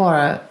batmitzva, då är det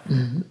bara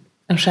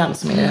en själ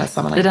som är i det här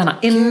sammanhanget? I denna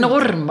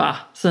enorma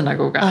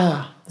synagoga.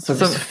 Så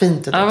det så fint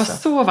ut också. Det var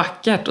så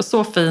vackert och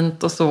så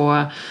fint och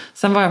så...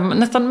 Sen var jag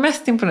nästan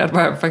mest imponerad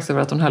var jag faktiskt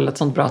över att hon höll ett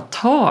sånt bra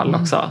tal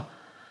också.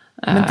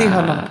 Men det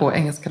höll hon på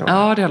engelska då?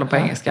 Ja, det höll hon på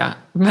engelska.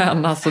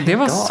 Men alltså det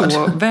var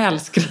så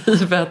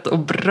välskrivet och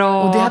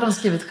bra. Och det hade hon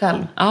skrivit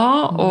själv?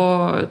 Ja,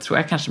 och tror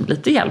jag kanske med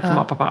lite hjälp från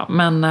pappa.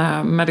 Men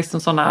med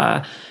liksom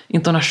sådana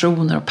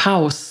intonationer och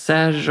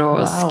pauser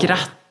och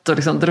skratt. Och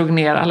liksom drog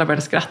ner, alla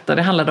började skratta.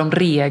 Det handlade om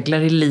regler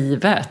i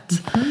livet.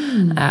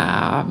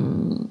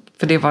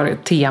 För det var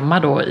ett tema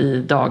då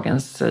i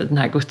den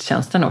här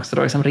gudstjänsten också.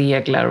 Då, liksom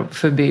regler och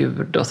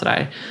förbud och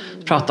sådär.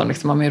 Prata om,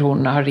 liksom, om hur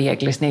hon har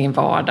regler i sin egen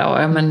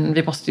vardag. Och, men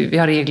vi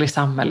har regler i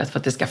samhället för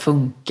att det ska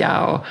funka.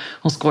 Och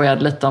hon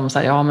skojade lite om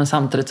så men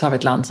samtidigt så har vi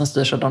ett land som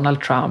styrs av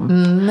Donald Trump.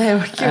 Nej,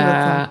 vad kul.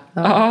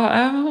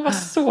 Hon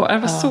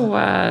var så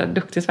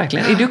duktig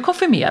verkligen. Är du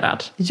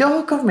konfirmerad? Jag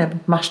var konfirmerad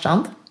på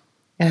Marstrand.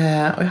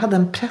 Och jag hade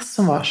en präst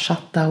som var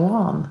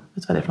Shataoan. Vet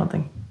du vad det är för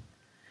någonting?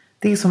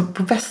 Det är som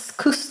på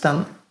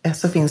västkusten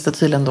så finns det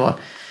tydligen då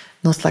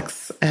någon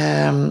slags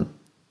en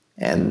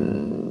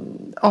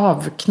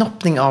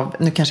avknoppning av,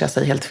 nu kanske jag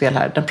säger helt fel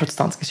här, den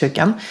protestantiska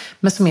kyrkan.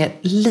 Men som är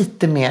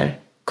lite mer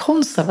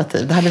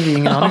konservativ. Det hade vi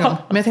ingen aning om.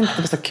 Men jag tänkte att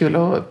det var så kul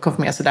att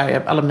konfirmera sig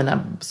där, alla mina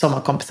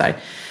sommarkompisar.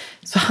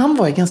 Så han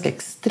var ju ganska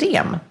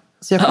extrem.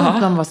 Så jag kom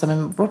upp och var så här,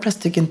 men vår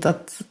präst tycker inte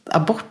att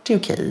abort är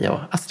okej. Och,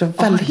 alltså det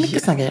var väldigt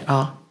mycket sådana grejer.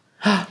 Ja.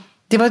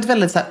 Det var ett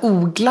väldigt så här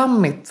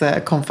oglammigt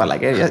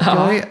konfaläger.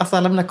 Alltså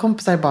alla mina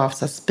kompisar är bara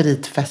så här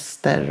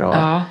spritfester och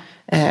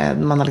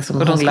man har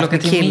liksom hånglat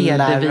med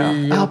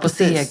killar. Och på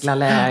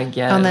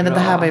seglarläger. Ja, nej, det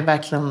här var ju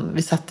verkligen,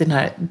 vi satt i den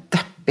här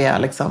deppiga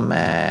liksom,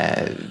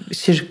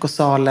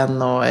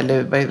 kyrkosalen och,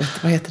 eller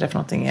vad heter det för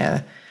någonting?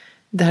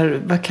 Det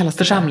här, vad kallas det?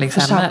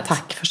 Församlingshemmet.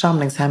 Tack,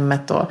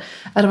 församlingshemmet. Och,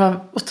 det var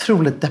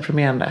otroligt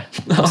deprimerande.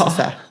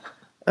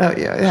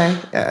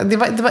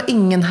 Det var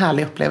ingen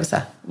härlig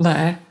upplevelse.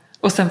 Nej.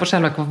 Och sen på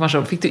själva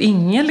konfirmation, fick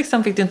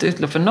du inte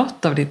utlopp för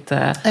något av ditt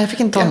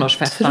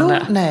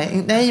tonårsfestande?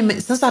 Nej,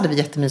 men sen så hade vi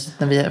jättemysigt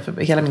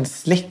när hela min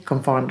släkt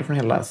kom farande från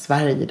hela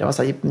Sverige. Det var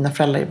så här, mina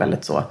föräldrar är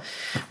väldigt så,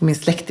 och min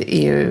släkt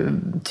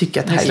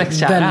tycker att det här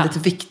är väldigt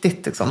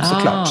viktigt liksom,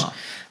 såklart.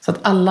 Så att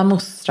alla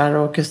mostrar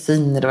och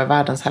kusiner, det var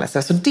världens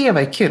härligaste. Så det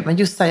var ju kul, men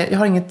just så här, jag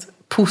har inget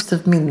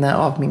positivt minne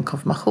av min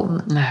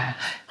konfirmation. Nej.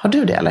 Har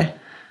du det eller?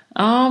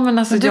 Ja, men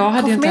alltså men jag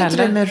hade ju inte heller... Du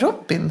konfirmerade dig med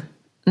Robin?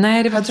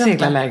 Nej, det var ett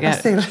seglarläger.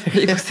 Det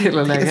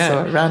är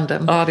så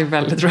random. Ja, det är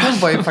väldigt random. Hon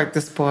var ju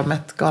faktiskt på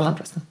Met-galan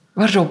förresten.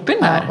 Var Robin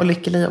där? Ja, och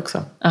Lykke Li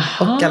också.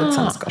 Aha. Och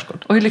Alexander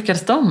Skarsgård. Och hur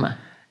lyckades de?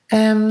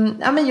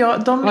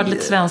 Var det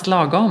lite svenskt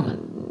lagom?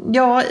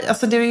 Ja,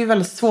 alltså det är ju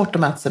väldigt svårt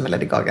att mäta sig med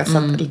Lady Gaga. Så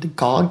att, Lady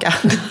Gaga.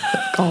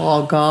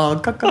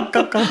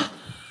 Gaga.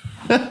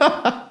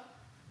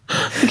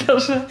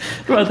 Kanske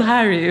det var ett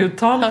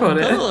Harry-uttal på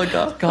det.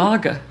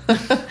 Gaga.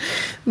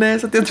 Nej,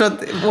 så att jag tror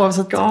att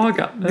oavsett...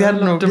 Gaga. Vi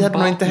hade nog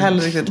inte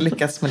heller riktigt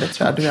lyckats med det,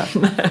 tror jag. Du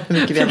hur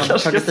mycket vi har kanske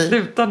ska tagit i.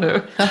 sluta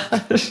nu.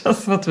 Det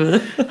känns som att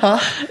vi...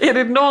 Är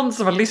det någon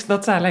som har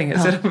lyssnat så här länge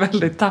så är det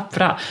väldigt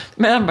tappra.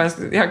 Men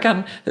jag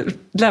kan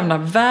lämna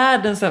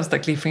världens sämsta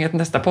cliffhanger till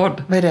nästa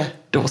podd. Vad är det?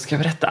 Då ska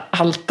jag berätta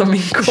allt om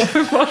min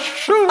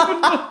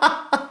konfirmation.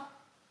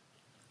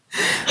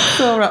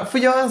 Så bra. Får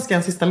jag önska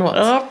en sista låt?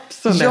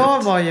 Absolut.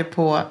 Jag var ju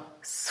på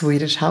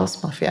Swedish House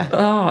Mafia.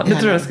 Ja, nu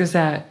tror jag skulle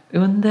säga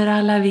under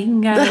alla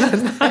vingar.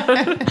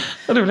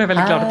 Och då blev jag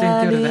väldigt glad att du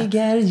inte gjorde det.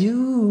 Ligger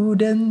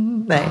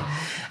jorden.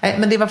 Nej,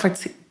 men det var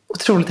faktiskt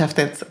otroligt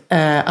häftigt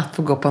att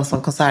få gå på en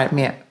sån konsert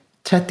med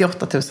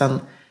 38 000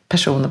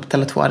 personer på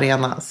Tele2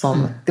 Arena.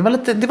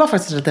 Det var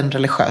faktiskt en liten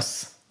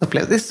religiös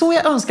upplevelse. Det är så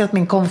jag önskar att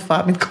min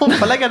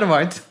konfaläge hade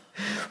varit.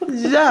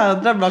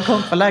 Jädra bra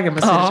konfaläge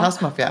med Swedish House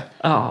Mafia.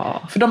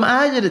 Ja. För de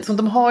är ju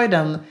de har ju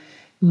den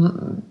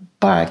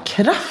bara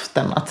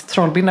kraften att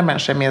trollbinda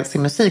människor med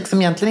sin musik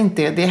som egentligen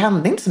inte, det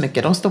hände inte så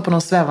mycket. De står på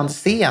någon svävande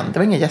scen. Det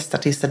var inga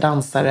gästartister,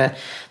 dansare.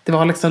 Det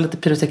var liksom lite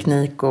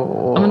pyroteknik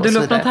och men du så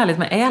låg något härligt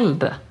med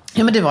eld.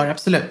 Ja, men det var det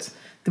absolut.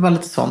 Det var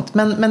lite sånt.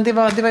 Men det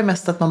var ju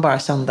mest att man bara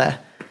kände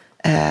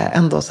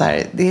ändå så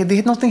här. Det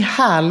är någonting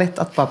härligt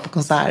att vara på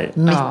konsert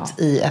mitt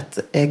i ett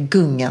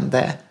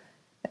gungande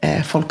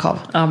folkhav.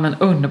 Ja, men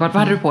underbart.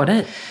 Vad hade du på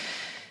dig?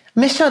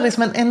 Men jag körde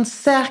liksom en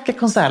säker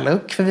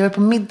konsertlook. För vi var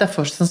på middag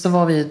först. Sen så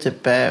var vi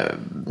typ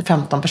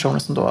 15 personer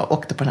som då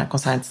åkte på den här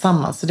konserten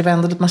tillsammans. Så det var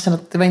ändå, man kände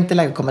att det var inte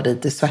läge att komma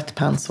dit i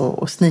sweatpants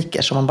och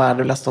sneakers. Som man bara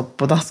hade stått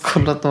på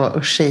dansgolvet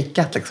och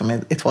shakat liksom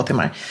i 2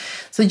 timmar.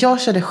 Så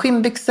jag körde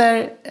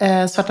skinnbyxor,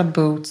 svarta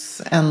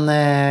boots, en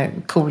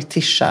cool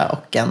tisha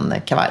och en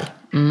kavaj.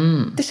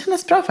 Det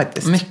kändes bra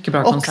faktiskt. Mycket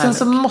bra och konsert. sen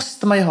så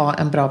måste man ju ha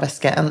en bra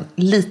väska. En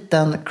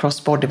liten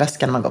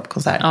crossbody-väska när man går på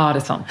konsert. Ja, det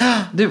är sant.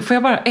 Du, får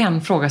jag bara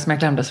en fråga som jag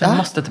glömde så jag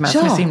måste ta med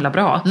som är så himla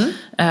bra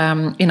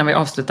innan vi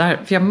avslutar.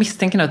 För jag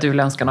misstänker att du vill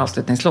önska en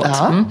avslutningslåt.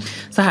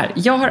 Så här,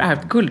 jag har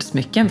ärvt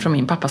guldsmycken från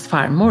min pappas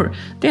farmor.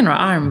 Det är några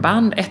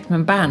armband, ett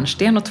med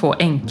bärnsten och 2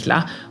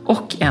 enkla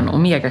och en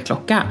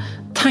Omega-klocka.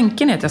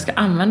 Tanken är att jag ska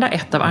använda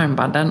ett av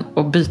armbanden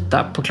och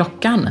byta på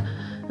klockan.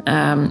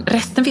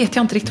 Resten vet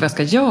jag inte riktigt vad jag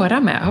ska göra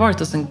med. Jag har varit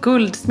hos en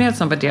guldsmed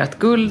som värderat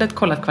guldet,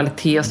 kollat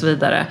kvalitet och så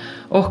vidare.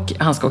 Och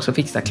han ska också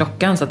fixa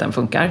klockan så att den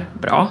funkar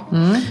bra.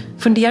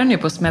 Funderar nu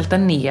på att smälta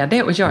ner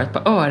det och göra ett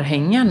par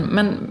örhängen.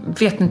 Men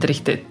vet inte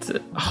riktigt.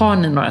 Har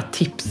ni några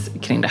tips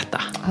kring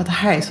detta? Ja, det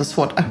här är så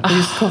svårt.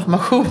 Just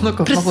konfirmation och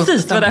konfirmation.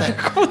 Precis, det var därför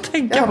jag kom att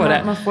tänka på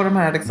det. Man får de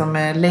här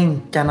liksom,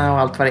 länkarna och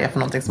allt vad det är för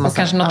någonting. Som man och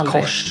kanske något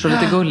kors och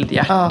lite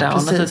guldhjärta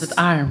och något litet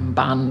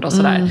armband och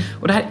sådär.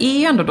 Och det här är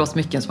ju ändå då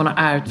smycken som man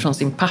har ärvt från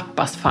sin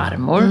pappas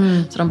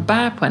farmor. Så de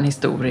bär på en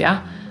historia.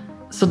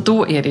 Så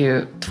då är det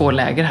ju 2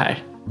 läger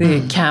här. Det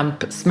är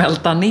camp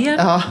smälta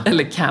ner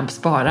eller camp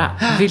spara.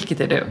 Vilket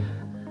är du?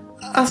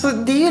 Alltså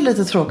det är ju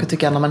lite tråkigt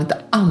tycker jag när man inte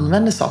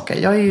använder saker.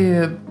 Jag är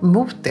ju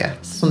emot det.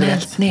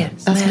 Smält ner.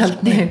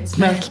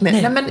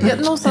 Nej, men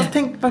jag någonstans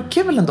tänkt vad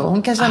kul ändå.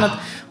 Hon kan känna att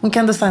hon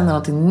kan designa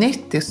någonting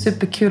nytt. Det är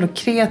superkul och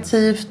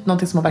kreativt.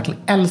 Någonting som hon verkligen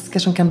älskar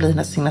som kan bli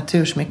hennes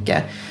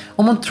signatursmycke.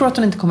 Om hon tror att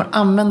hon inte kommer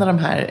använda de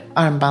här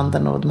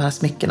armbanden och de här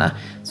smyckena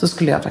så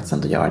skulle jag faktiskt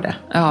ändå göra det.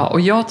 Ja,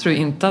 och jag tror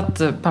inte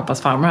att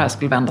pappas farmor här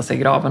skulle vända sig i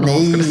graven om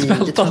hon skulle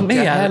smälta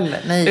ner.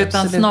 Nej,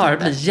 utan snarare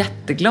bli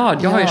jätteglad.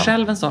 Jag har ju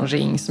själv en sån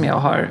ring som jag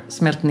har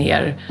smält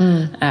ner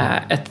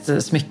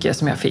ett smycke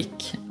som jag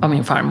fick av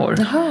min farmor.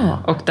 Jaha.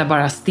 Och där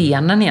bara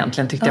stenen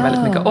egentligen tyckte jag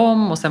väldigt mycket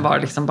om. Och sen var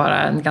det liksom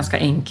bara en ganska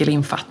enkel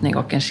infattning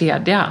och en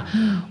kedja.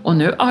 Och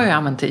nu har jag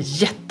använt det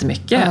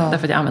jättemycket. Därför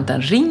att jag har använt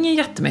en ring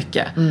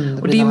jättemycket.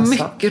 Och det är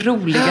mycket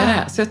roligare.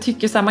 Så jag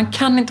tycker så här, man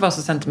kan inte vara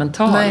så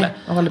sentimental. Nej,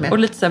 jag håller med. Och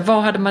lite så här,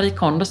 vad hade Marie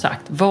Kondo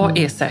sagt? Vad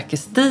är säker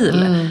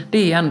stil?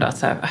 Det är ändå att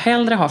så här,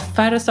 hellre ha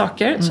färre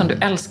saker som du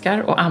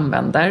älskar och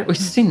använder. Och i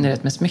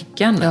synnerhet med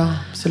smycken. Ja,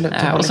 absolut.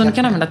 Och som du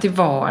kan använda till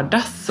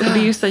vardags. Och det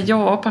är ju så här,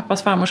 jag och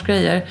pappas farmors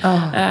grejer.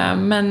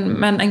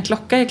 Men en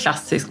klocka är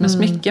klassisk. Men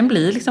smycken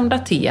blir liksom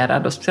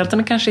daterad. Och speciellt om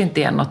det kanske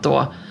inte är något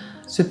då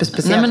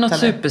superspeciellt. Nej, men något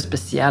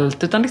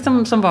superspeciellt. Utan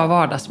liksom som var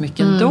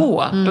vardagsmycken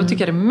då. Då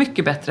tycker jag det är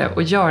mycket bättre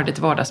att göra det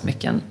till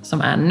vardagsmycken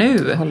som är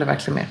nu. Jag håller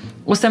verkligen med.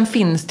 Och sen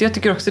finns det, jag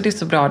tycker också det är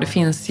så bra, det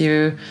finns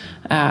ju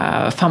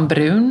Fan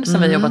Brun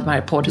som vi har jobbat med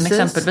här i podden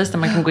exempelvis. Där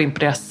man kan gå in på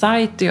deras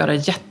sajt och göra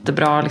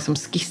jättebra liksom,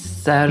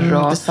 skisser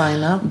och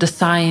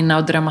designa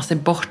och drömma sig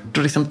bort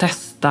och liksom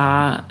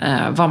testa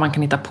vad man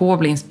kan hitta på och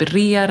bli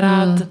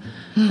inspirerad.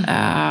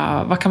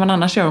 Vad kan man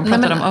annars göra? Hon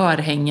pratar om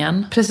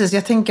örhängen. Precis,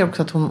 jag tänker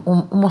också att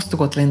hon måste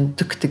gå till en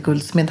duktig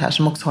guldsmed här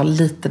som också har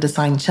lite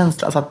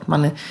designkänsla så att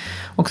man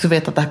också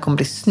vet att det här kommer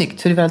bli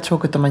snyggt. För det är väldigt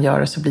tråkigt om man gör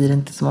det så blir det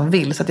inte som man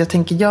vill. Så att jag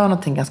tänker göra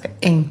någonting ganska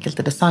enkelt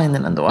i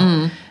designen ändå.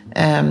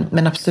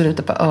 Men absolut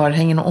ett par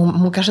örhängen. Och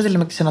hon kanske till och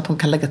med känner att hon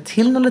kan lägga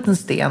till någon liten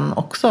sten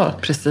också.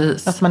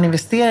 Precis. Att man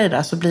investerar i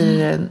det så blir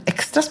det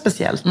extra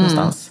speciellt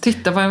någonstans.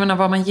 Titta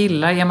vad man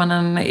gillar. Är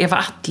man en Eva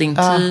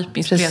Attling-typ,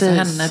 inspireras av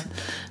henne.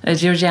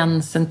 Georg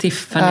Jensen,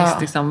 Tiffany,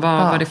 liksom,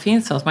 vad det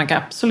finns så man kan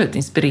absolut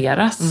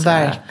inspireras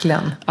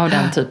verkligen av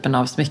den typen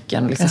av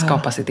smycken och liksom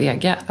skapa sitt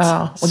eget.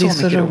 Ja, och det är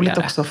så roligt roligare.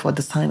 också att få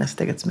designa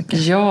sitt eget smycke.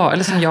 Ja,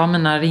 eller som jag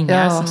mina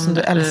ringar som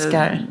du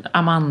älskar.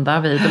 Amanda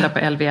Weibel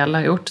på LVL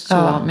har gjort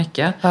så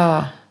mycket.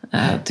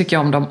 Tycker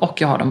jag om dem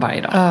och jag har dem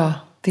varje dag. Ja,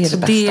 det är det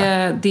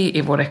bästa. Det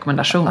är vår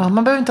rekommendation. Ja,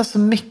 man behöver inte ha så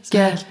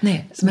mycket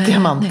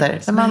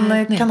diamanter. Men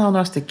man kan ha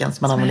några stycken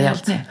som man använder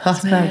helt.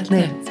 Smält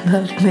ner.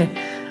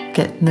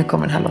 Okej, nu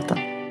kommer den här låten.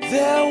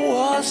 There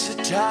was a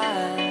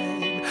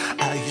time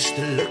I used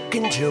to look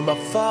into my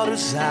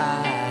father's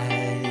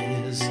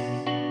eyes.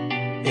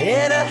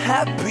 In a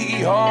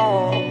happy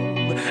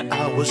home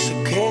I was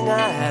a king,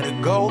 I had a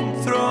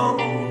golden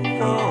throne.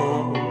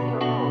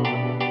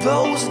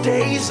 Those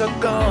days are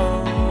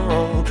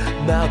gone,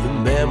 now the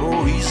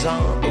memories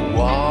on the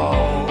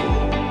wall.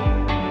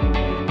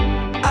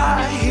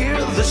 I hear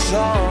the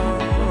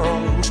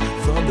songs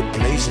from the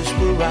places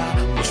where I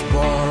was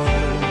born.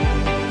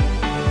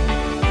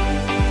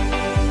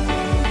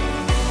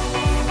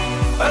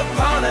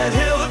 Upon that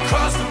hill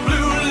across the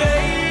blue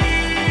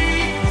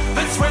lake,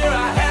 that's where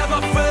I had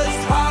my first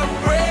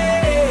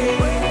heartbreak.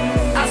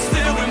 I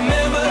still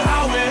remember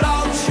how it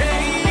all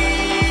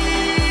changed.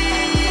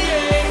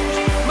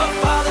 My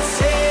father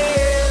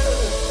said,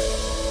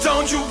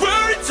 don't you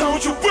worry,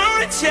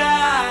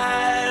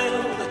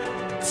 child.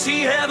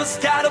 See, heaven's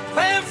got a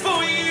plan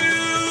for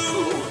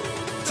you.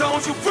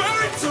 Don't you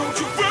worry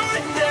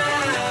now.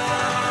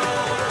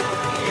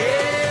 Yeah.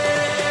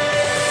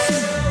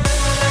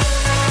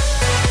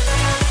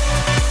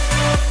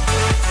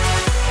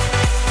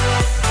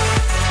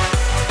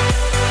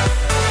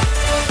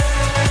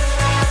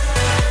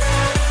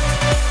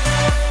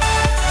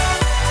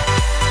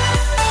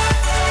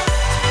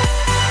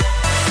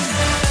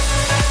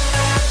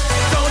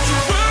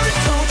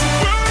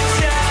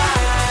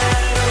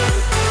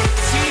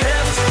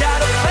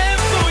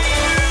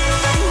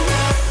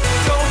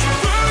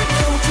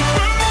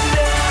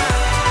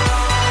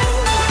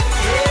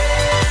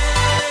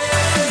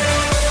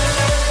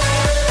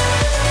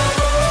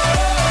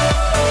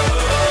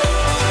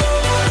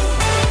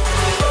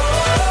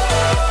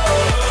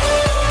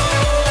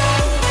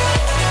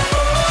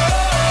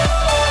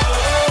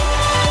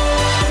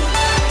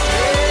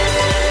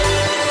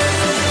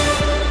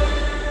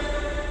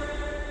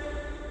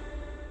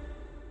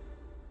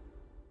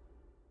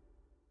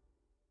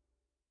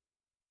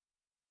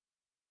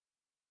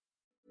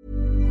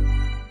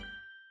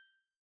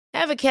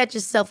 Ever catch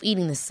yourself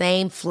eating the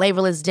same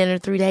flavorless dinner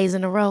 3 days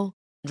in a row?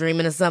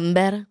 Dreaming of something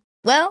better?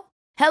 Well,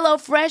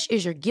 HelloFresh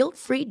is your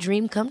guilt-free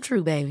dream come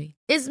true, baby.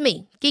 It's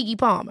me, Keke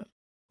Palmer.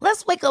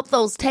 Let's wake up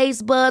those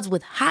taste buds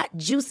with hot,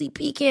 juicy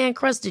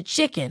pecan-crusted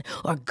chicken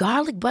or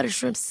garlic butter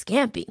shrimp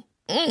scampi.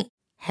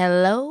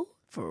 Hello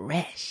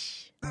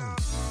Fresh.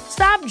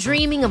 Stop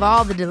dreaming of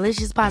all the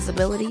delicious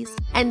possibilities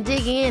and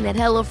dig in at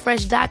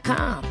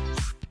HelloFresh.com.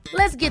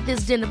 Let's get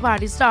this dinner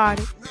party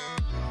started.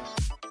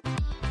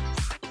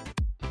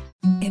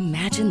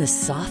 Imagine the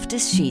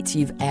softest sheets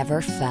you've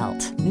ever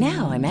felt.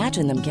 Now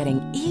imagine them getting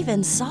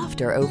even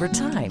softer over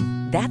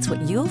time. That's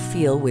what you'll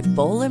feel with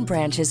Boll &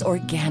 Branch's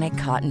organic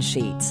cotton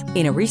sheets.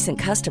 In a recent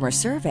customer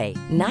survey,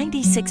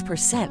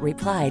 96%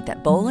 replied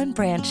that Boll &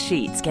 Branch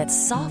sheets get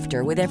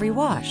softer with every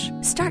wash.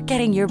 Start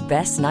getting your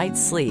best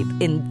night's sleep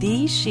in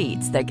these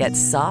sheets that get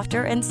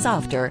softer and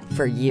softer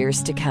for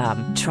years to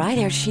come. Try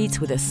their sheets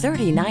with a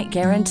 30-night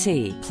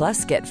guarantee.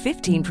 Plus, get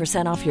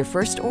 15% off your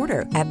first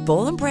order at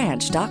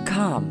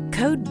bollandbranch.com.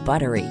 Code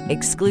BUTTERY.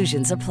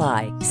 Exclusions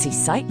apply. See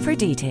site for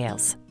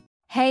details.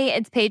 Hey,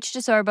 it's Paige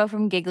DeSorbo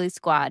from Giggly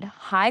Squad.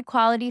 High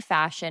quality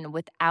fashion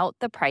without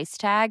the price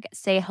tag.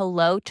 Say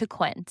hello to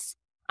Quince.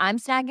 I'm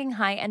snagging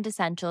high-end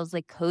essentials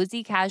like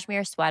cozy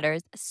cashmere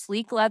sweaters,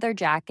 sleek leather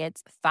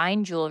jackets,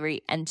 fine jewelry,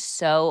 and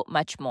so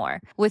much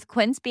more. With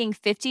Quince being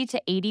 50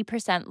 to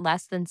 80%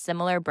 less than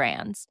similar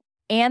brands.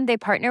 And they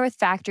partner with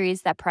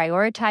factories that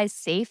prioritize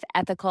safe,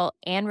 ethical,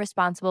 and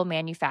responsible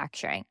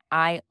manufacturing.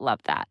 I love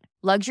that.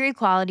 Luxury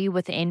quality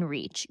within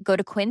reach. Go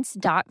to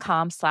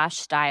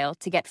quince.com/style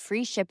to get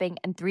free shipping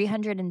and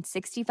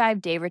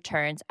 365-day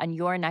returns on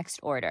your next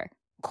order.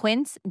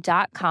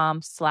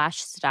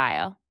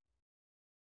 Quince.com/style.